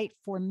of light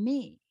for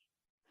me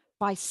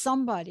by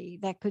somebody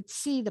that could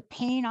see the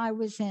pain I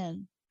was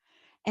in.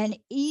 And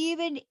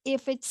even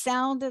if it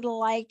sounded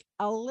like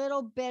a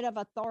little bit of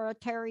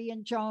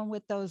authoritarian Joan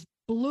with those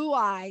blue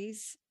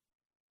eyes,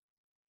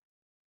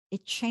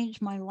 it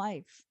changed my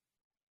life.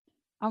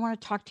 I want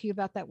to talk to you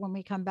about that when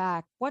we come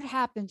back. What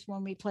happens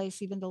when we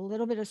place even the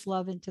little bit of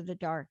love into the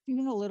dark,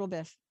 even a little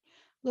bit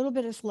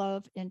of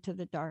love into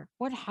the dark?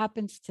 What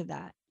happens to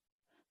that?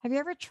 Have you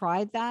ever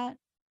tried that?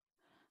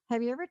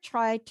 Have you ever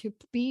tried to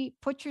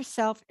put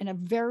yourself in a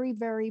very,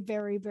 very,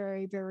 very,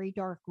 very, very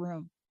dark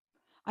room?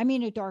 I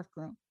mean, a dark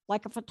room,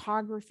 like a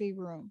photography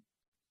room,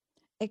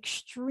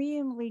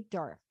 extremely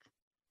dark,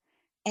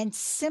 and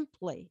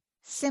simply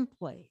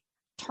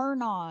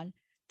turn on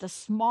the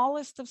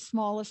smallest of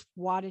smallest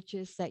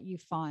wattages that you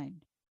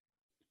find.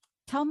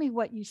 Tell me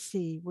what you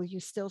see. Will you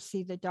still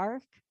see the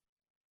dark?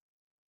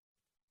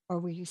 Or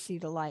will you see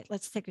the light?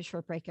 Let's take a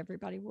short break,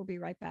 everybody. We'll be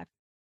right back.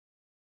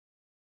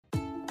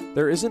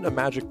 There isn't a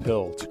magic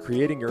pill to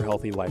creating your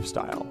healthy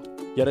lifestyle,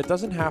 yet it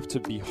doesn't have to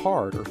be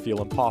hard or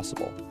feel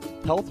impossible.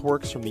 Health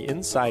works from the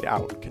inside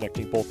out,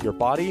 connecting both your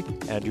body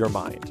and your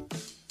mind.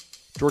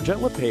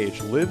 Georgette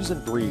LePage lives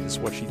and breathes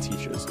what she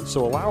teaches,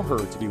 so allow her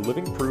to be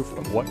living proof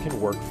of what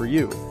can work for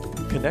you.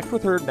 Connect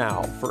with her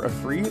now for a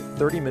free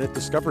 30-minute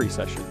discovery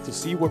session to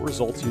see what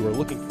results you are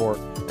looking for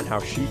and how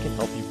she can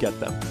help you get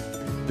them.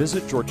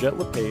 Visit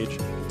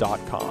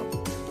GeorgetteLePage.com.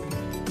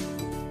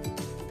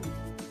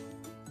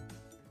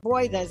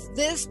 Boy, does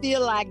this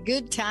feel like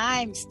good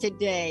times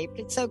today.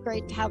 It's so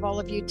great to have all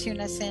of you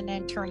tune us in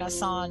and turn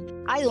us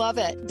on. I love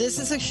it. This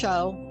is a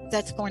show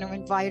that's going to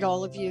invite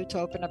all of you to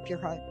open up your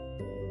heart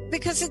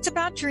because it's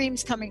about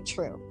dreams coming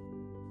true.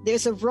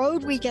 There's a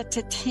road we get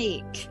to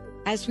take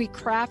as we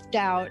craft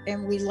out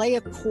and we lay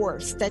a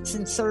course that's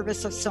in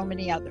service of so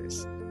many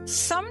others.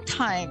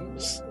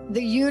 Sometimes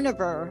the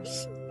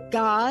universe,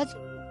 God,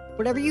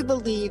 whatever you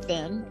believe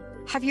in,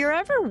 have you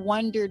ever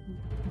wondered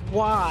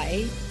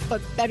why,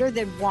 but better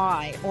than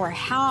why, or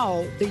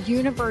how the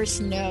universe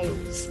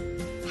knows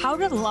how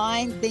to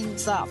line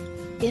things up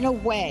in a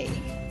way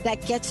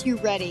that gets you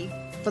ready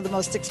for the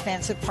most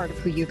expansive part of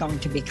who you're going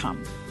to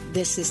become?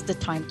 This is the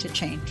time to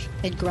change.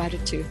 And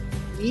gratitude,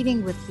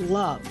 leading with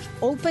love,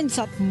 opens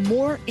up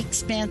more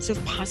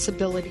expansive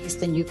possibilities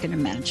than you can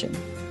imagine.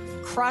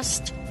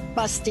 Crust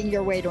busting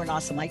your way to an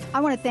awesome life.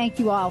 I want to thank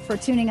you all for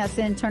tuning us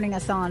in, turning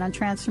us on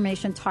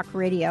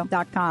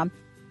TransformationTalkRadio.com.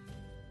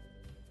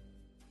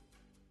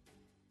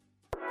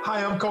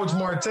 Hi, I'm Coach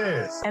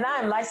Martez. And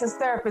I'm licensed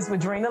therapist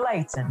with Drina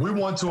Layton. We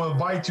want to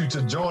invite you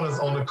to join us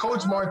on the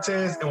Coach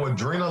Martez and with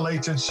Drina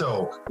Layton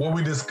show, where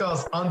we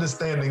discuss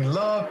understanding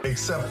love,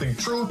 accepting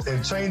truth,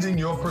 and changing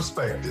your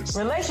perspectives.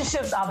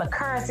 Relationships are the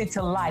currency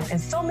to life,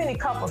 and so many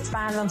couples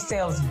find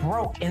themselves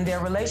broke in their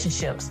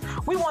relationships.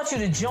 We want you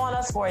to join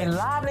us for a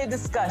lively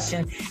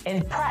discussion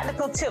and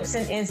practical tips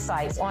and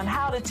insights on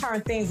how to turn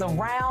things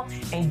around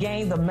and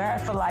gain the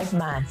Married for Life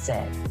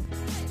mindset.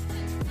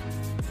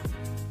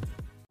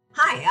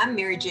 Hi, I'm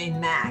Mary Jane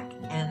Mack,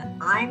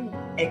 and I'm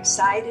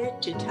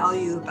excited to tell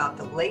you about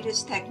the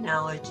latest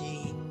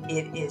technology.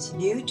 It is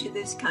new to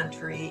this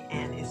country,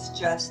 and it's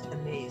just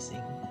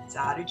amazing. It's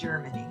out of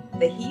Germany.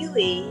 The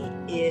Healy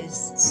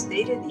is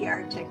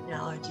state-of-the-art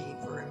technology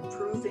for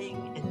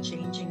improving and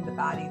changing the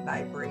body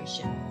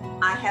vibration.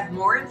 I have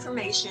more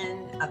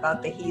information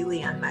about the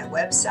Healy on my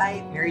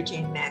website,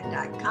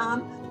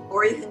 maryjanemack.com,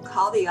 or you can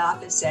call the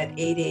office at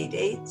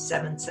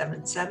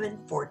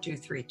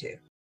 888-777-4232.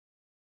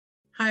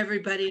 Hi,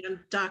 everybody. I'm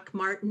Doc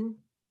Martin.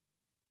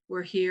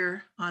 We're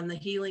here on the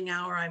Healing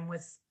Hour. I'm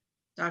with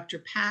Dr.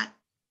 Pat.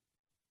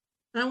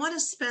 And I want to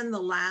spend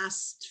the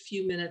last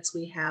few minutes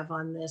we have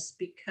on this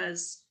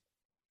because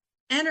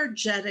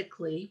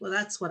energetically, well,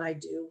 that's what I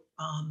do.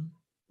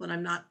 When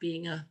I'm not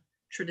being a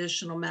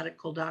traditional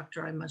medical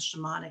doctor, I'm a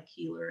shamanic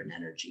healer and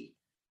energy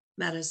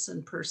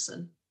medicine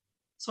person.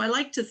 So I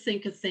like to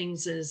think of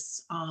things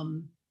as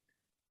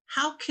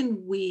how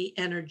can we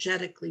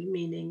energetically,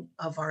 meaning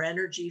of our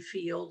energy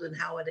field and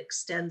how it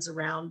extends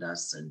around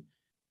us and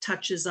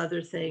touches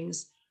other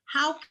things,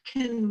 how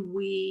can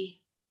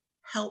we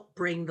help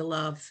bring the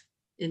love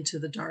into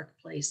the dark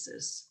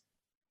places?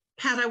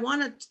 Pat, I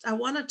want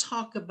to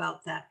talk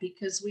about that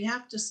because we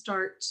have to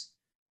start.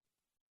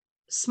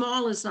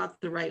 Small is not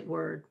the right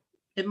word.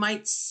 It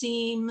might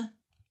seem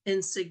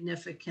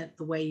insignificant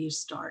the way you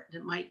start.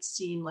 It might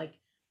seem like,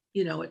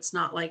 it's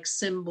not like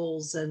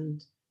cymbals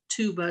and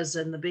tubas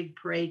and the big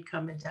parade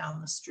coming down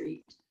the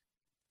street.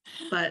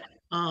 But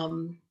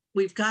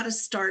we've got to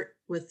start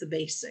with the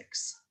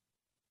basics.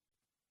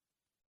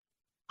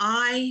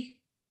 You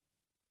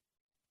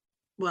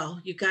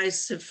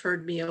guys have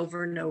heard me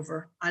over and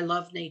over. I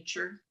love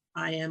nature.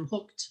 I am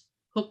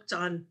hooked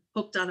on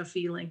a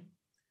feeling.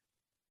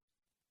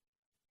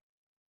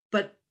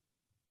 But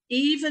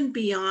even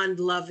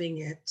beyond loving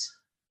it,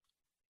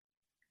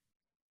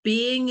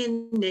 being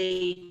in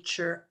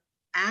nature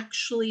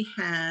actually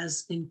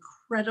has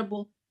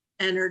incredible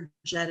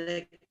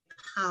energetic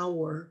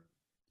power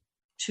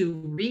to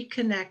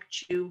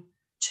reconnect you,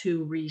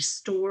 to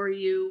restore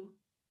you,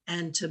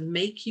 and to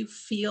make you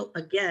feel,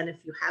 again,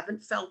 if you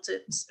haven't felt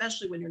it,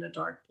 especially when you're in a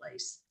dark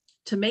place,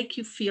 to make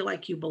you feel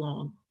like you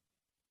belong.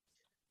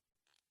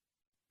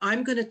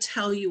 I'm going to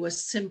tell you a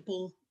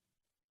simple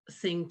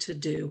thing to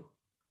do,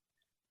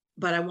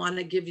 but I want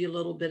to give you a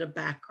little bit of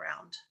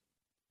background.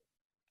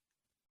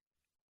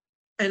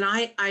 And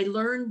I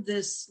learned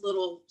this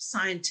little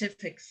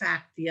scientific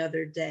fact the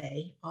other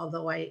day,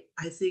 although I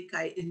think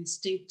I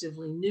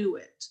instinctively knew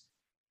it.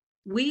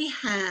 We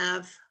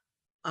have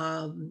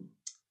a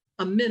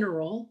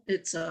mineral,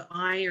 it's an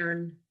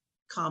iron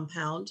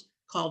compound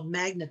called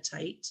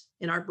magnetite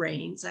in our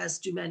brains, as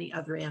do many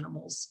other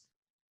animals.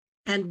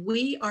 And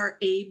we are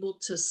able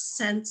to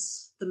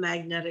sense the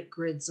magnetic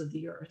grids of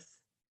the earth.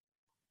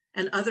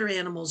 And other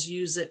animals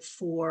use it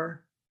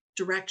for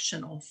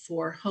directional,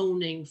 for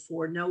honing,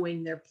 for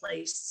knowing their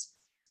place,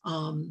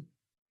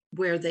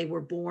 where they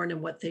were born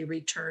and what they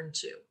return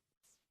to.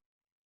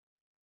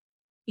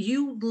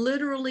 You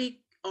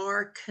literally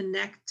are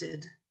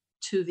connected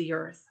to the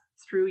earth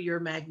through your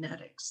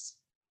magnetics.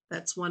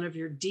 That's one of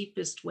your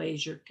deepest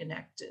ways you're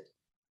connected.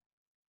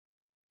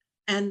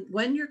 And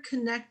when you're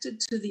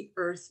connected to the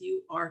earth,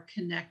 you are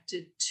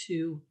connected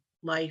to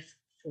life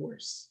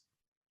force.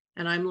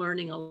 And I'm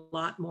learning a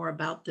lot more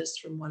about this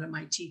from one of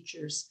my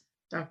teachers,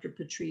 Dr.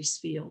 Patrice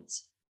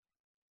Fields.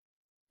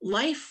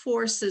 Life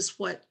force is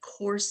what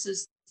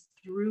courses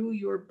through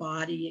your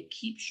body. It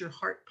keeps your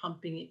heart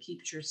pumping. It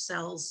keeps your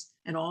cells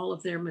and all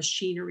of their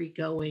machinery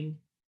going.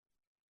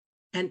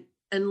 And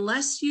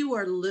unless you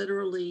are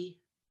literally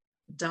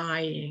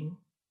dying,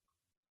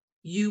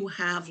 you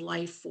have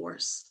life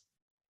force.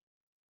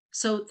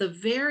 So the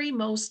very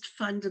most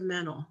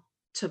fundamental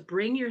to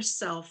bring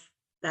yourself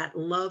that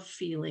love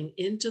feeling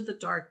into the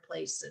dark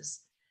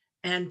places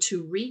and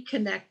to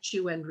reconnect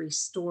you and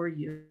restore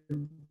you,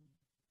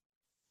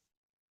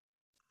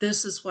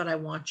 this is what I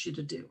want you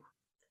to do.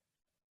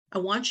 I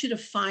want you to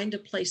find a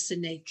place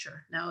in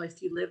nature. Now,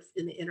 if you live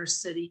in the inner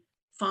city,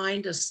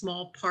 find a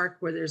small park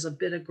where there's a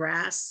bit of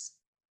grass.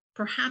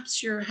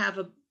 Perhaps you have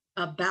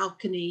a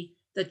balcony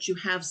that you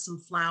have some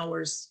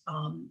flowers.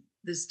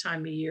 This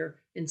time of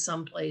year in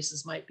some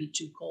places might be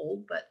too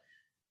cold, but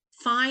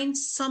find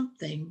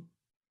something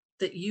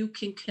that you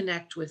can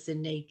connect with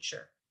in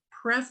nature,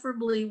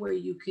 preferably where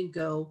you can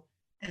go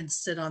and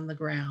sit on the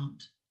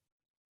ground.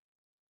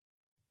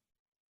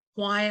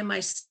 Why am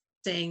I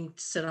saying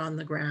sit on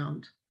the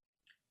ground?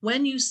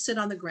 When you sit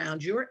on the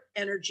ground, your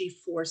energy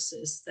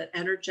forces that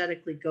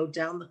energetically go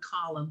down the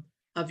column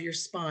of your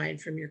spine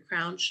from your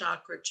crown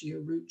chakra to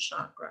your root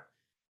chakra,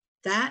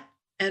 that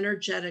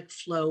energetic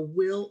flow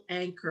will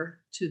anchor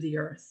to the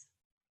earth.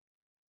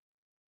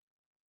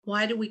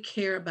 Why do we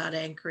care about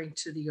anchoring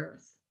to the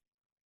earth?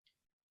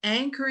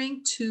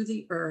 Anchoring to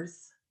the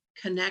earth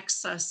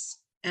connects us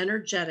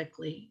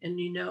energetically. And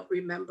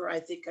remember, I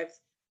think I've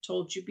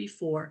told you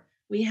before,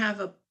 we have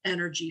an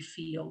energy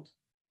field.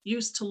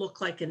 Used to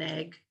look like an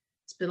egg.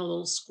 It's been a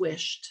little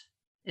squished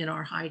in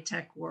our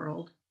high-tech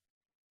world.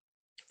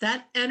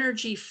 That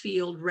energy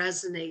field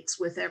resonates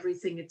with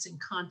everything it's in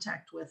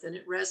contact with, and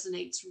it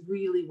resonates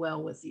really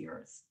well with the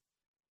earth.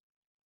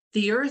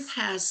 The earth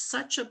has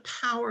such a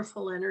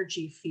powerful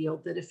energy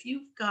field that if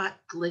you've got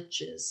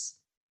glitches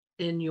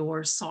in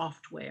your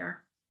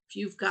software, if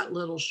you've got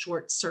little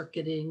short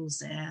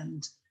circuitings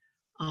and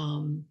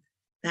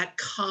that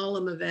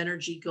column of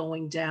energy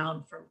going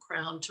down from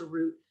crown to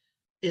root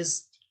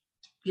is,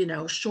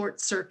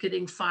 short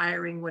circuiting,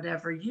 firing,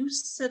 whatever, you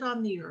sit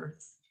on the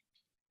earth.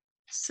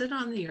 Sit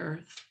on the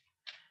earth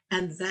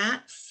And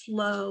that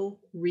flow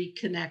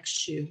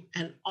reconnects you.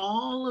 And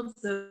all of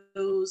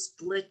those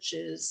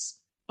glitches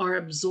are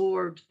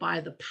absorbed by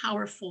the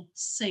powerful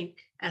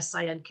sink,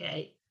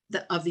 S-I-N-K,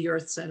 of the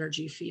Earth's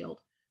energy field.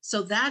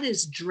 So that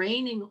is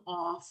draining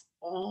off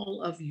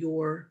all of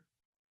your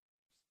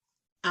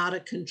out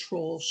of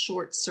control,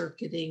 short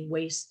circuiting,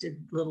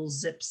 wasted little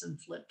zips and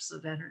flips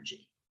of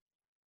energy.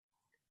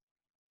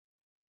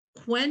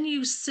 When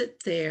you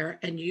sit there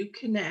and you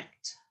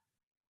connect,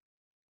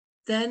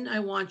 then I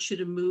want you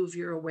to move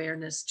your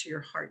awareness to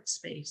your heart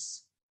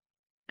space.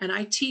 And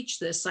I teach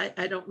this. I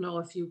don't know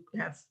if you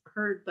have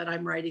heard, but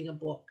I'm writing a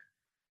book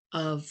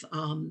of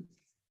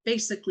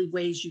basically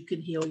ways you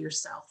can heal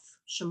yourself,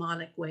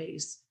 shamanic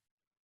ways.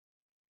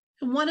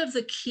 And one of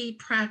the key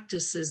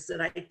practices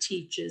that I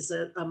teach is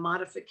a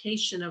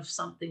modification of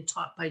something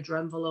taught by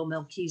Drunvalo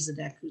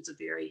Melchizedek, who's a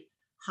very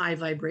high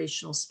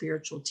vibrational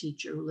spiritual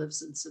teacher who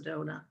lives in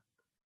Sedona,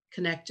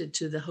 connected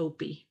to the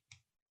Hopi.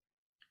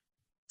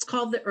 It's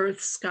called the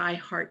Earth, Sky,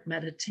 Heart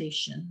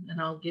Meditation. And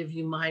I'll give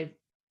you my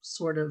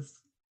sort of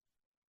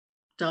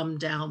dumbed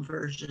down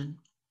version.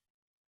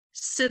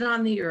 Sit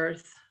on the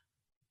earth,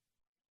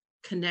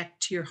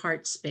 connect to your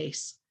heart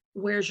space.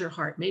 Where's your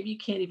heart? Maybe you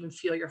can't even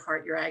feel your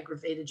heart. You're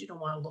aggravated. You don't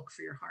want to look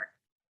for your heart.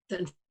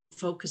 Then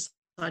focus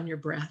on your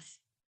breath.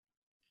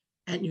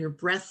 And your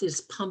breath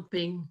is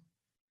pumping.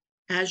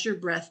 As your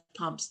breath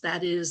pumps,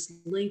 that is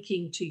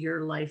linking to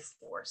your life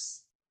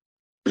force.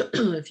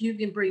 If you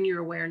can bring your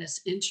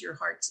awareness into your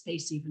heart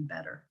space, even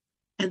better.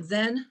 And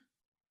then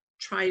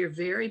try your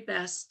very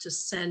best to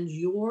send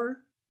your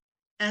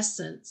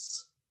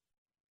essence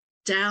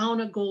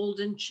down a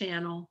golden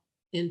channel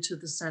into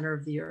the center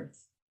of the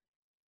earth.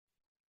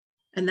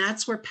 And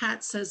that's where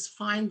Pat says,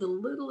 find the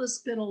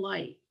littlest bit of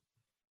light.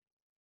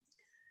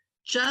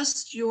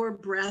 Just your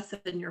breath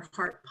and your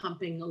heart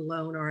pumping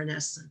alone are an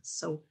essence.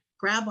 So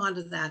grab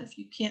onto that. If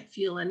you can't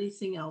feel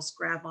anything else,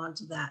 grab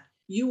onto that.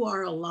 You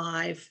are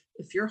alive.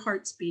 If your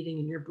heart's beating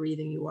and you're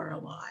breathing, you are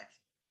alive.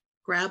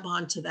 Grab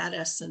onto that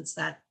essence,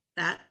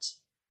 that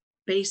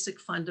basic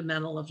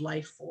fundamental of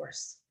life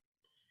force,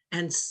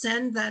 and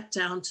send that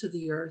down to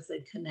the earth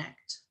and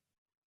connect.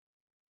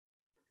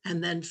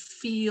 And then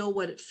feel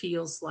what it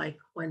feels like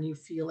when you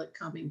feel it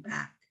coming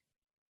back.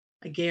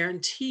 I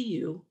guarantee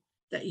you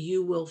that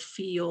you will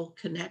feel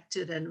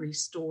connected and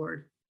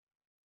restored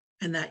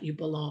and that you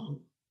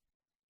belong.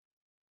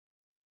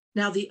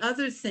 Now, the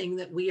other thing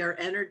that we are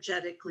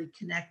energetically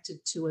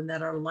connected to and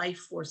that our life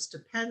force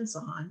depends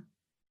on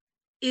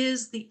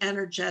is the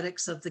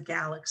energetics of the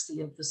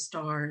galaxy, of the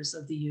stars,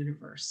 of the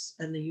universe,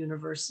 and the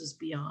universes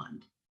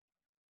beyond.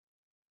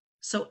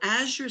 So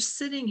as you're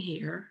sitting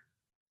here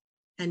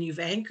and you've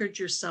anchored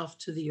yourself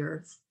to the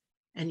earth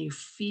and you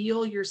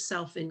feel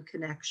yourself in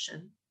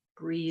connection,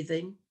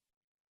 breathing,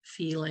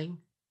 feeling,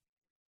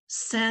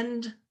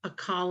 send a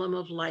column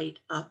of light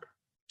up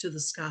to the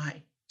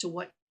sky, to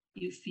what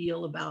you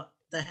feel about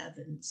the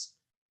heavens.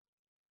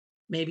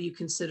 Maybe you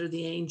consider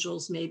the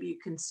angels, maybe you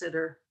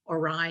consider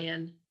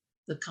Orion,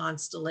 the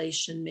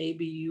constellation,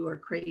 maybe you are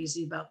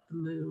crazy about the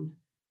moon.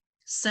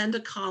 Send a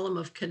column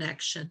of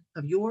connection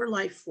of your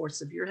life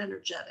force, of your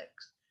energetic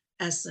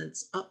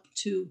essence up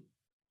to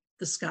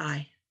the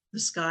sky. The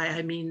sky,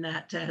 I mean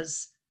that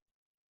as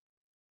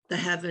the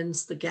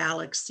heavens, the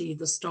galaxy,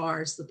 the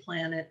stars, the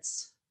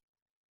planets,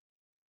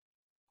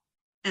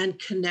 and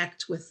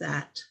connect with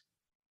that.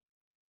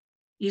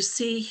 You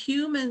see,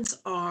 humans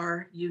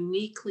are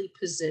uniquely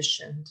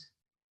positioned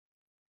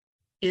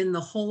in the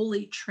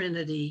holy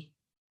trinity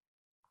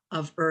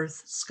of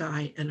earth,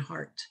 sky, and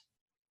heart.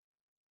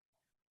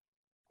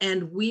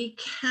 And we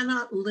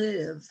cannot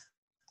live,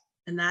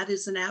 and that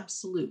is an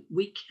absolute,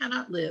 we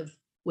cannot live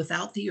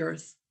without the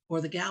earth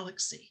or the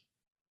galaxy.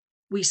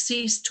 We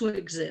cease to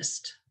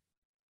exist.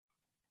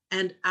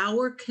 And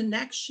our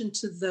connection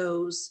to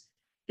those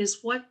is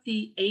what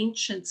the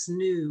ancients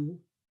knew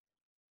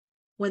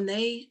when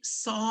they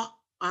saw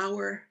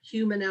our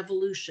human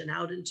evolution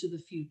out into the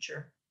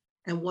future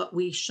and what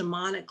we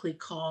shamanically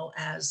call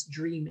as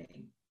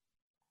dreaming.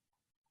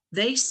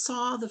 They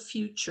saw the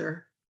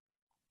future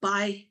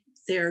by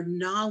their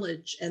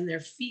knowledge and their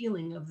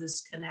feeling of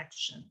this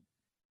connection.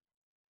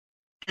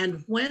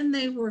 And when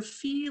they were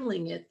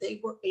feeling it, they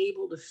were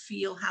able to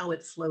feel how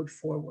it flowed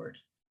forward.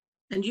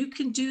 And you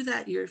can do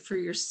that for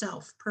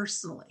yourself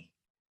personally.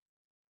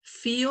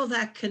 Feel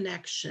that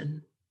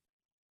connection.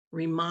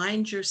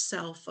 Remind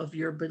yourself of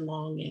your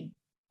belonging.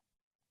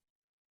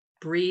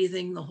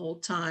 Breathing the whole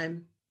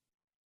time.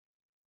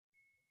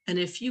 And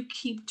if you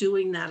keep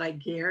doing that, I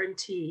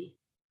guarantee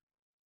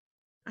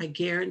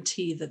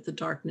that the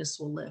darkness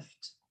will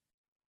lift.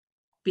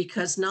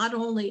 Because not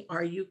only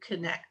are you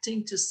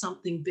connecting to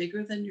something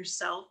bigger than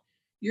yourself,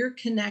 you're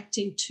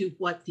connecting to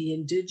what the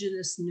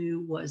indigenous knew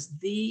was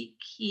the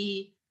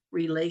key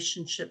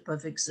relationship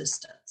of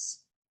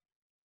existence.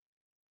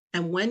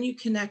 And when you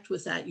connect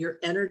with that, your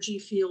energy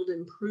field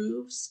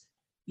improves.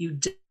 You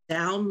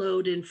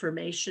download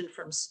information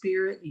from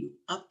spirit. You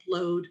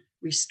upload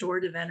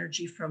restorative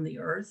energy from the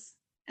earth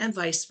and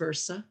vice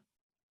versa.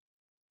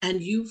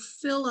 and you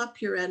fill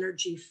up your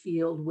energy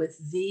field with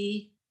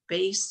the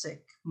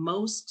basic,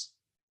 most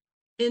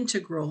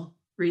integral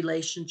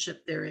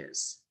relationship there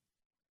is.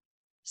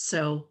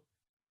 So,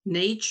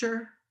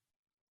 nature,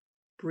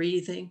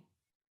 breathing,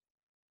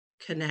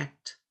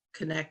 connect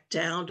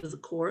down to the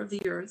core of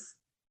the earth.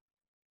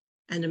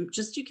 And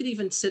just, you could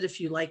even sit, if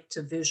you like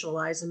to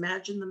visualize,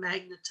 imagine the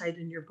magnetite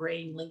in your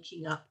brain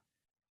linking up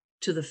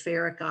to the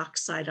ferric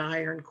oxide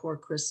iron core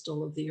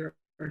crystal of the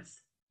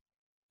earth.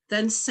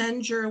 Then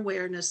send your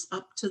awareness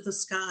up to the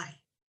sky.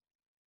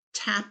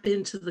 Tap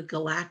into the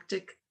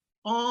galactic,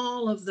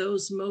 all of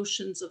those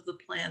motions of the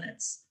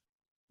planets,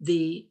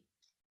 the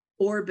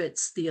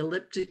orbits, the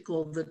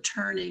elliptical, the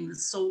turning, the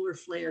solar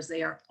flares,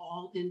 they are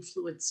all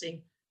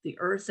influencing the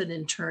earth and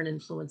in turn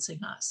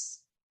influencing us.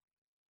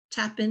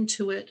 Tap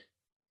into it,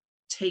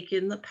 take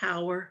in the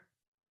power,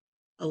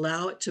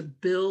 allow it to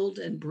build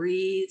and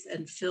breathe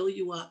and fill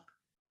you up.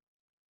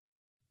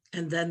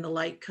 And then the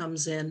light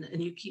comes in,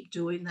 and you keep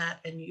doing that,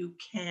 and you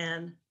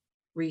can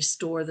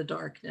restore the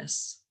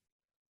darkness.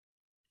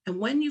 And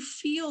when you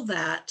feel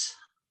that,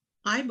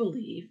 I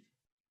believe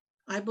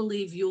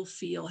you'll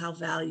feel how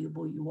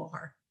valuable you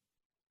are,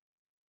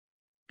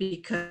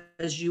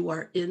 because you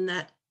are in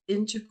that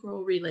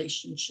integral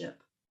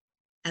relationship.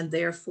 And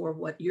therefore,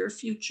 what your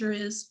future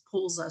is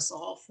pulls us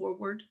all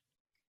forward.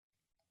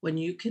 When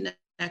you connect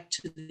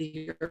to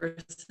the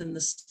earth and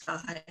the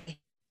sky,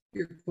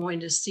 you're going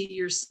to see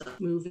yourself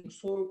moving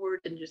forward,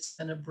 and it's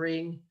going to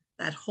bring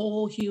that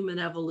whole human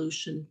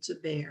evolution to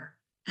bear.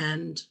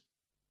 And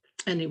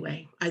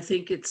anyway, I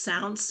think it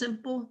sounds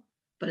simple,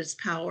 but it's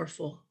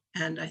powerful.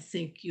 And I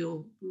think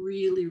you'll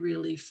really,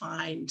 really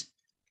find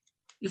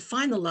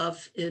the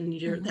love in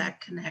your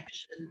that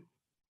connection.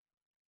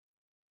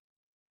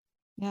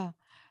 Yeah.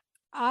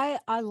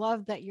 I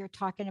love that you're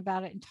talking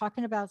about it and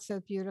talking about so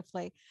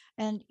beautifully.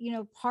 And,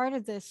 part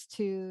of this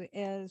too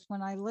is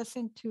when I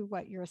listen to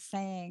what you're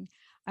saying,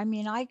 I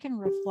mean, I can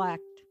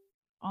reflect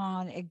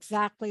on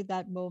exactly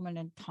that moment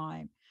in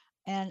time.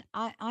 And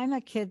I'm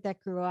a kid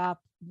that grew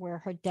up where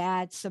her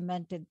dad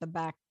cemented the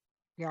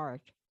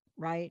backyard,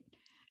 right?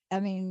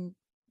 I mean,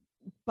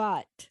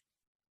 but,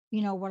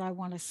 what I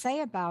want to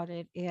say about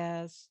it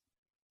is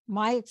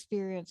my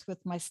experience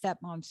with my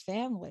stepmom's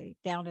family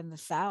down in the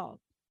South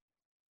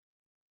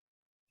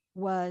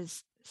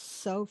was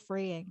so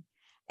freeing.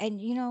 And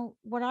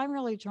what I'm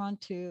really drawn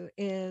to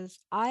is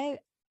I've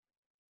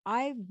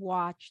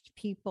watched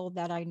people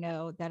that I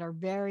know that are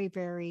very,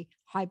 very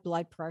high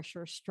blood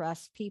pressure,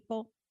 stress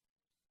people.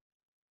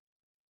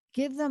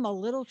 Give them a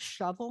little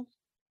shovel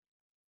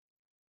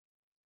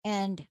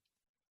and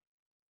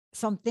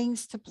some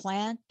things to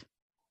plant,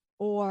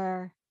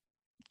 or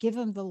give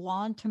them the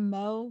lawn to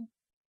mow.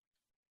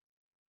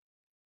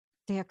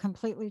 They are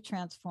completely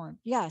transformed.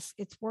 Yes,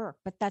 it's work,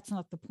 but that's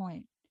not the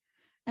point.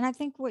 And I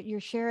think what you're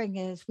sharing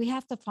is we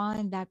have to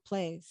find that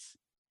place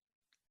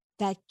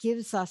that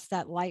gives us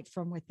that light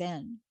from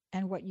within.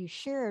 And what you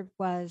shared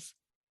was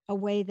a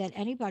way that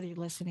anybody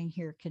listening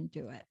here can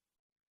do it.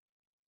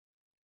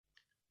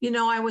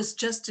 I was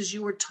just, as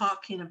you were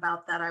talking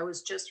about that, I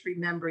was just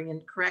remembering,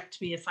 and correct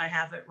me if I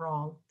have it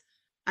wrong.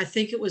 I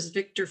think it was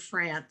Viktor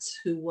Frankl,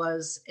 who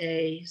was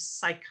a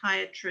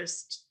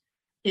psychiatrist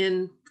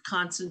in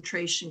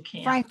concentration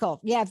camp. Frankl.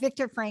 Yeah,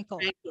 Viktor Frankl.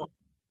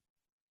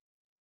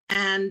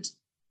 And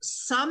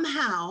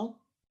somehow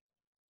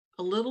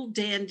a little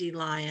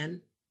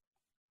dandelion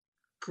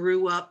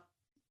grew up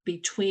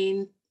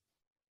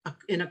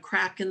in a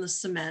crack in the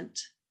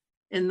cement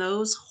in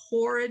those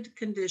horrid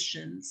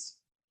conditions.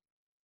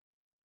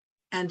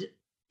 And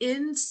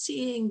in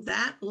seeing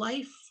that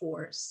life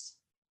force,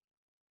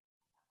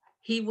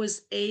 he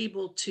was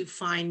able to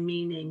find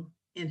meaning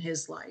in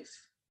his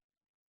life.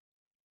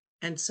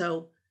 And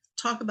so,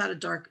 talk about a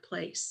dark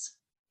place.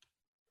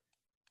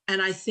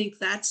 And I think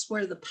that's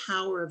where the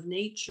power of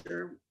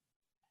nature,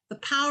 the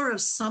power of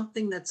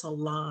something that's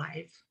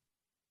alive,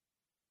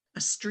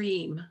 a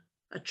stream,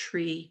 a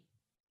tree,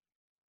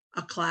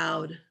 a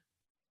cloud,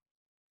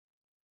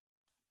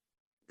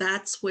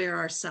 that's where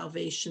our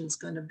salvation's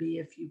going to be.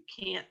 If you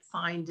can't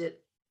find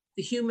it,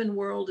 the human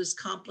world is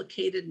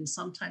complicated and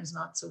sometimes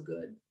not so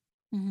good.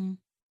 Mm-hmm.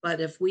 But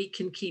if we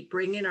can keep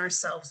bringing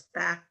ourselves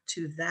back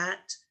to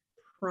that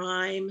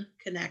prime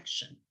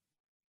connection,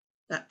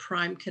 that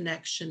prime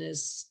connection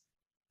is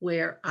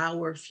where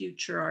our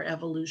future, our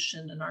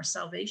evolution, and our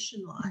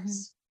salvation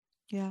lies.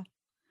 Mm-hmm.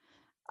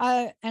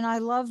 Yeah. And I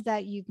love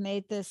that you've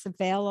made this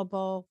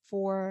available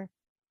for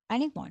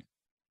anyone.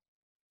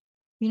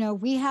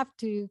 We have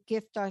to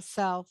gift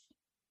ourselves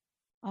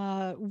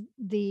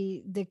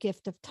the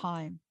gift of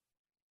time.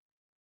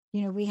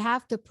 We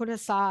have to put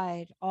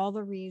aside all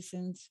the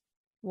reasons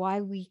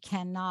why we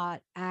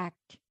cannot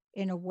act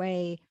in a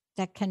way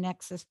that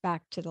connects us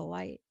back to the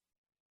light.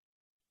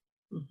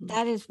 Mm-hmm.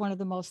 That is one of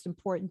the most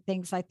important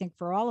things, I think,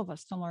 for all of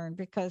us to learn,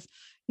 because,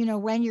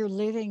 when you're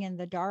living in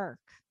the dark,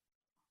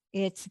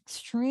 it's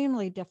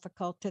extremely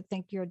difficult to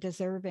think you're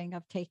deserving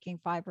of taking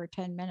 5 or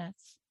 10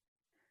 minutes.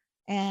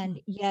 And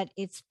yet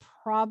it's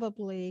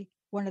probably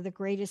one of the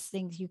greatest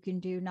things you can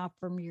do, not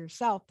for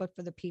yourself, but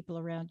for the people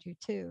around you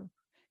too.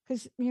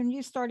 Because when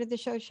you started the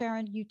show,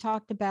 Sharon, you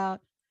talked about,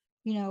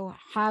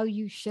 how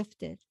you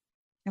shifted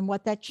and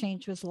what that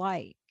change was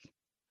like.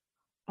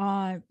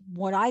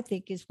 What I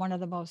think is one of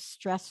the most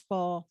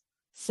stressful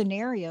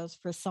scenarios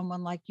for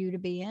someone like you to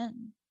be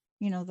in.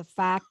 The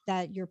fact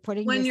that you're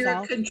putting when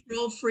yourself... you're a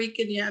control freak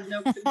and you have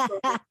no control.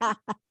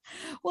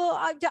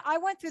 Well, I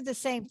went through the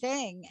same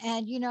thing,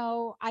 and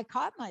I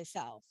caught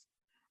myself.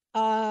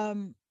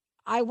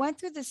 I went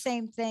through the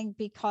same thing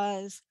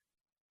because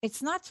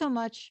it's not so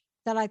much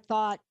that I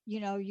thought,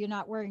 you're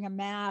not wearing a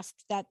mask,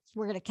 that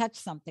we're going to catch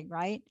something,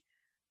 right?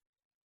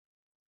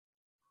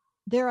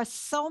 There are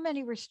so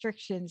many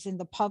restrictions in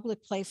the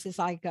public places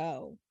I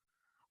go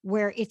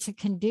where it's a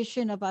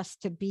condition of us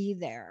to be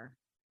there,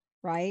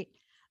 right?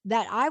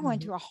 That I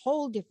went to a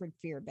whole different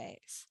fear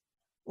base.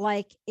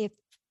 Like if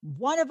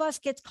one of us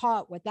gets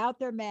caught without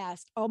their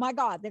mask, oh my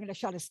God, they're going to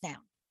shut us down,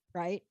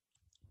 right?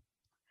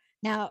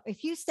 Now,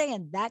 if you stay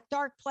in that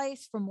dark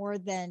place for more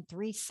than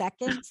 3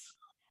 seconds,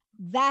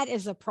 that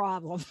is a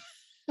problem.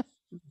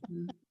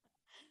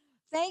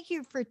 Thank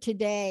you for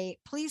today.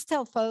 Please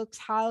tell folks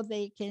how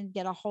they can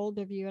get a hold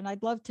of you. And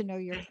I'd love to know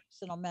your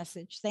personal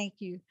message. Thank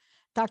you,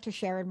 Dr.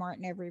 Sharon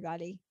Martin,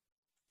 everybody.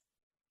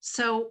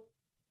 So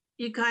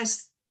you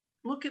guys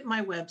look at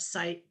my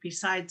website.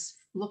 Besides,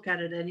 look at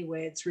it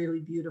anyway. It's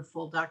really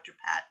beautiful. Dr.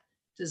 Pat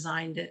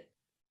designed it.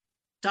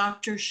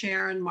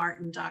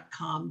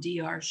 drsharonmartin.com,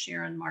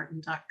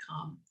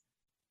 drsharonmartin.com.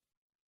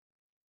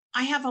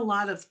 I have a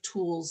lot of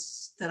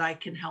tools that I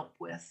can help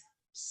with.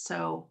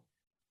 So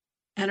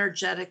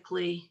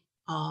energetically,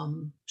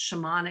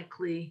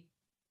 shamanically,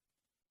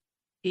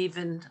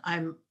 even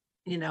I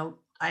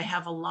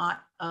have a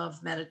lot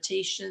of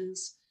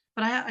meditations,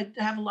 but I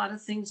have a lot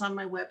of things on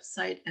my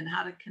website, and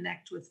how to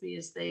connect with me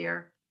is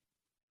there.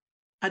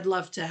 I'd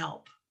love to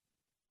help.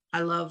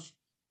 I love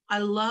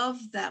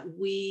that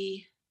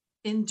we,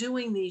 in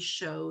doing these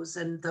shows,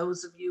 and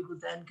those of you who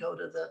then go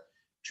to the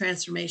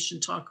Transformation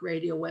Talk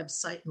Radio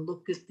website and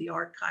look at the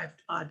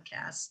archived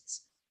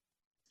podcasts,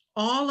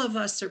 all of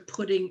us are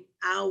putting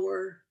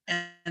our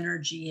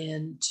energy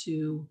in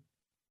to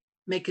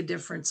make a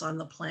difference on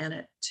the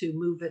planet, to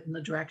move it in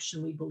the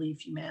direction we believe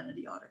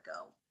humanity ought to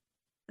go.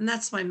 And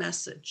that's my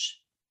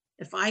message.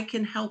 If I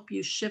can help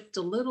you shift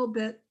a little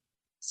bit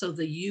so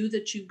the you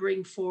that you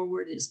bring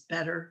forward is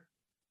better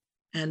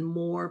and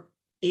more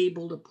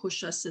able to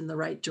push us in the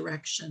right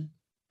direction,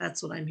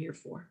 that's what I'm here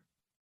for.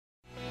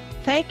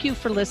 Thank you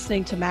for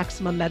listening to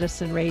Maximum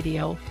Medicine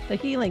Radio, The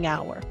Healing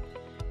Hour,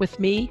 with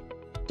me,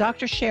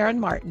 Dr. Sharon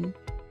Martin,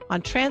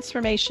 on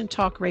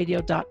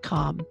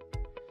TransformationTalkRadio.com.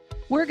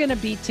 We're going to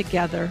be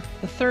together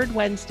the third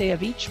Wednesday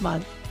of each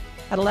month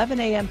at 11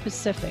 a.m.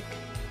 Pacific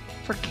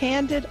for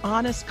candid,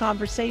 honest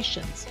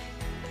conversations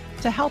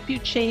to help you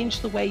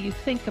change the way you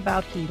think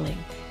about healing,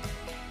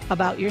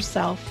 about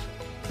yourself,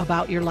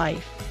 about your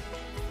life.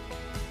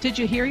 Did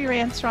you hear your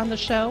answer on the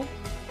show?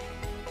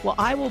 Well,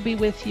 I will be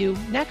with you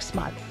next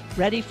month,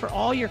 ready for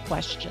all your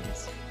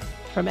questions,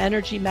 from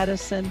energy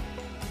medicine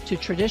to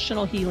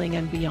traditional healing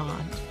and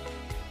beyond.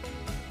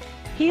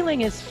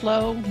 Healing is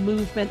flow,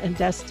 movement, and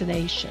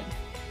destination.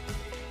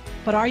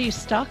 But are you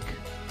stuck?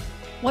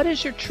 What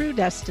is your true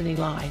destiny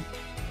line?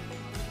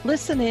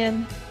 Listen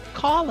in,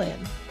 call in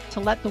to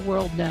let the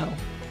world know.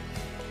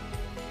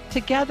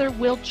 Together,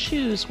 we'll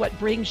choose what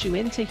brings you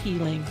into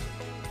healing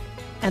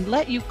and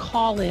let you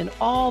call in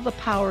all the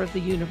power of the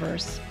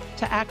universe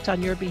to act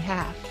on your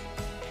behalf.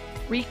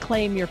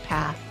 Reclaim your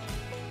path.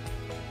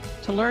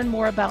 To learn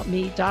more about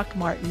me, Doc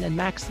Martin, and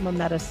Maximum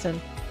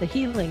Medicine, The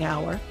Healing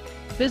Hour,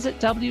 visit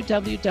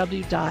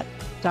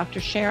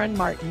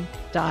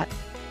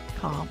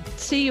www.drsharonmartin.com.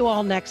 See you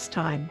all next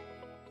time.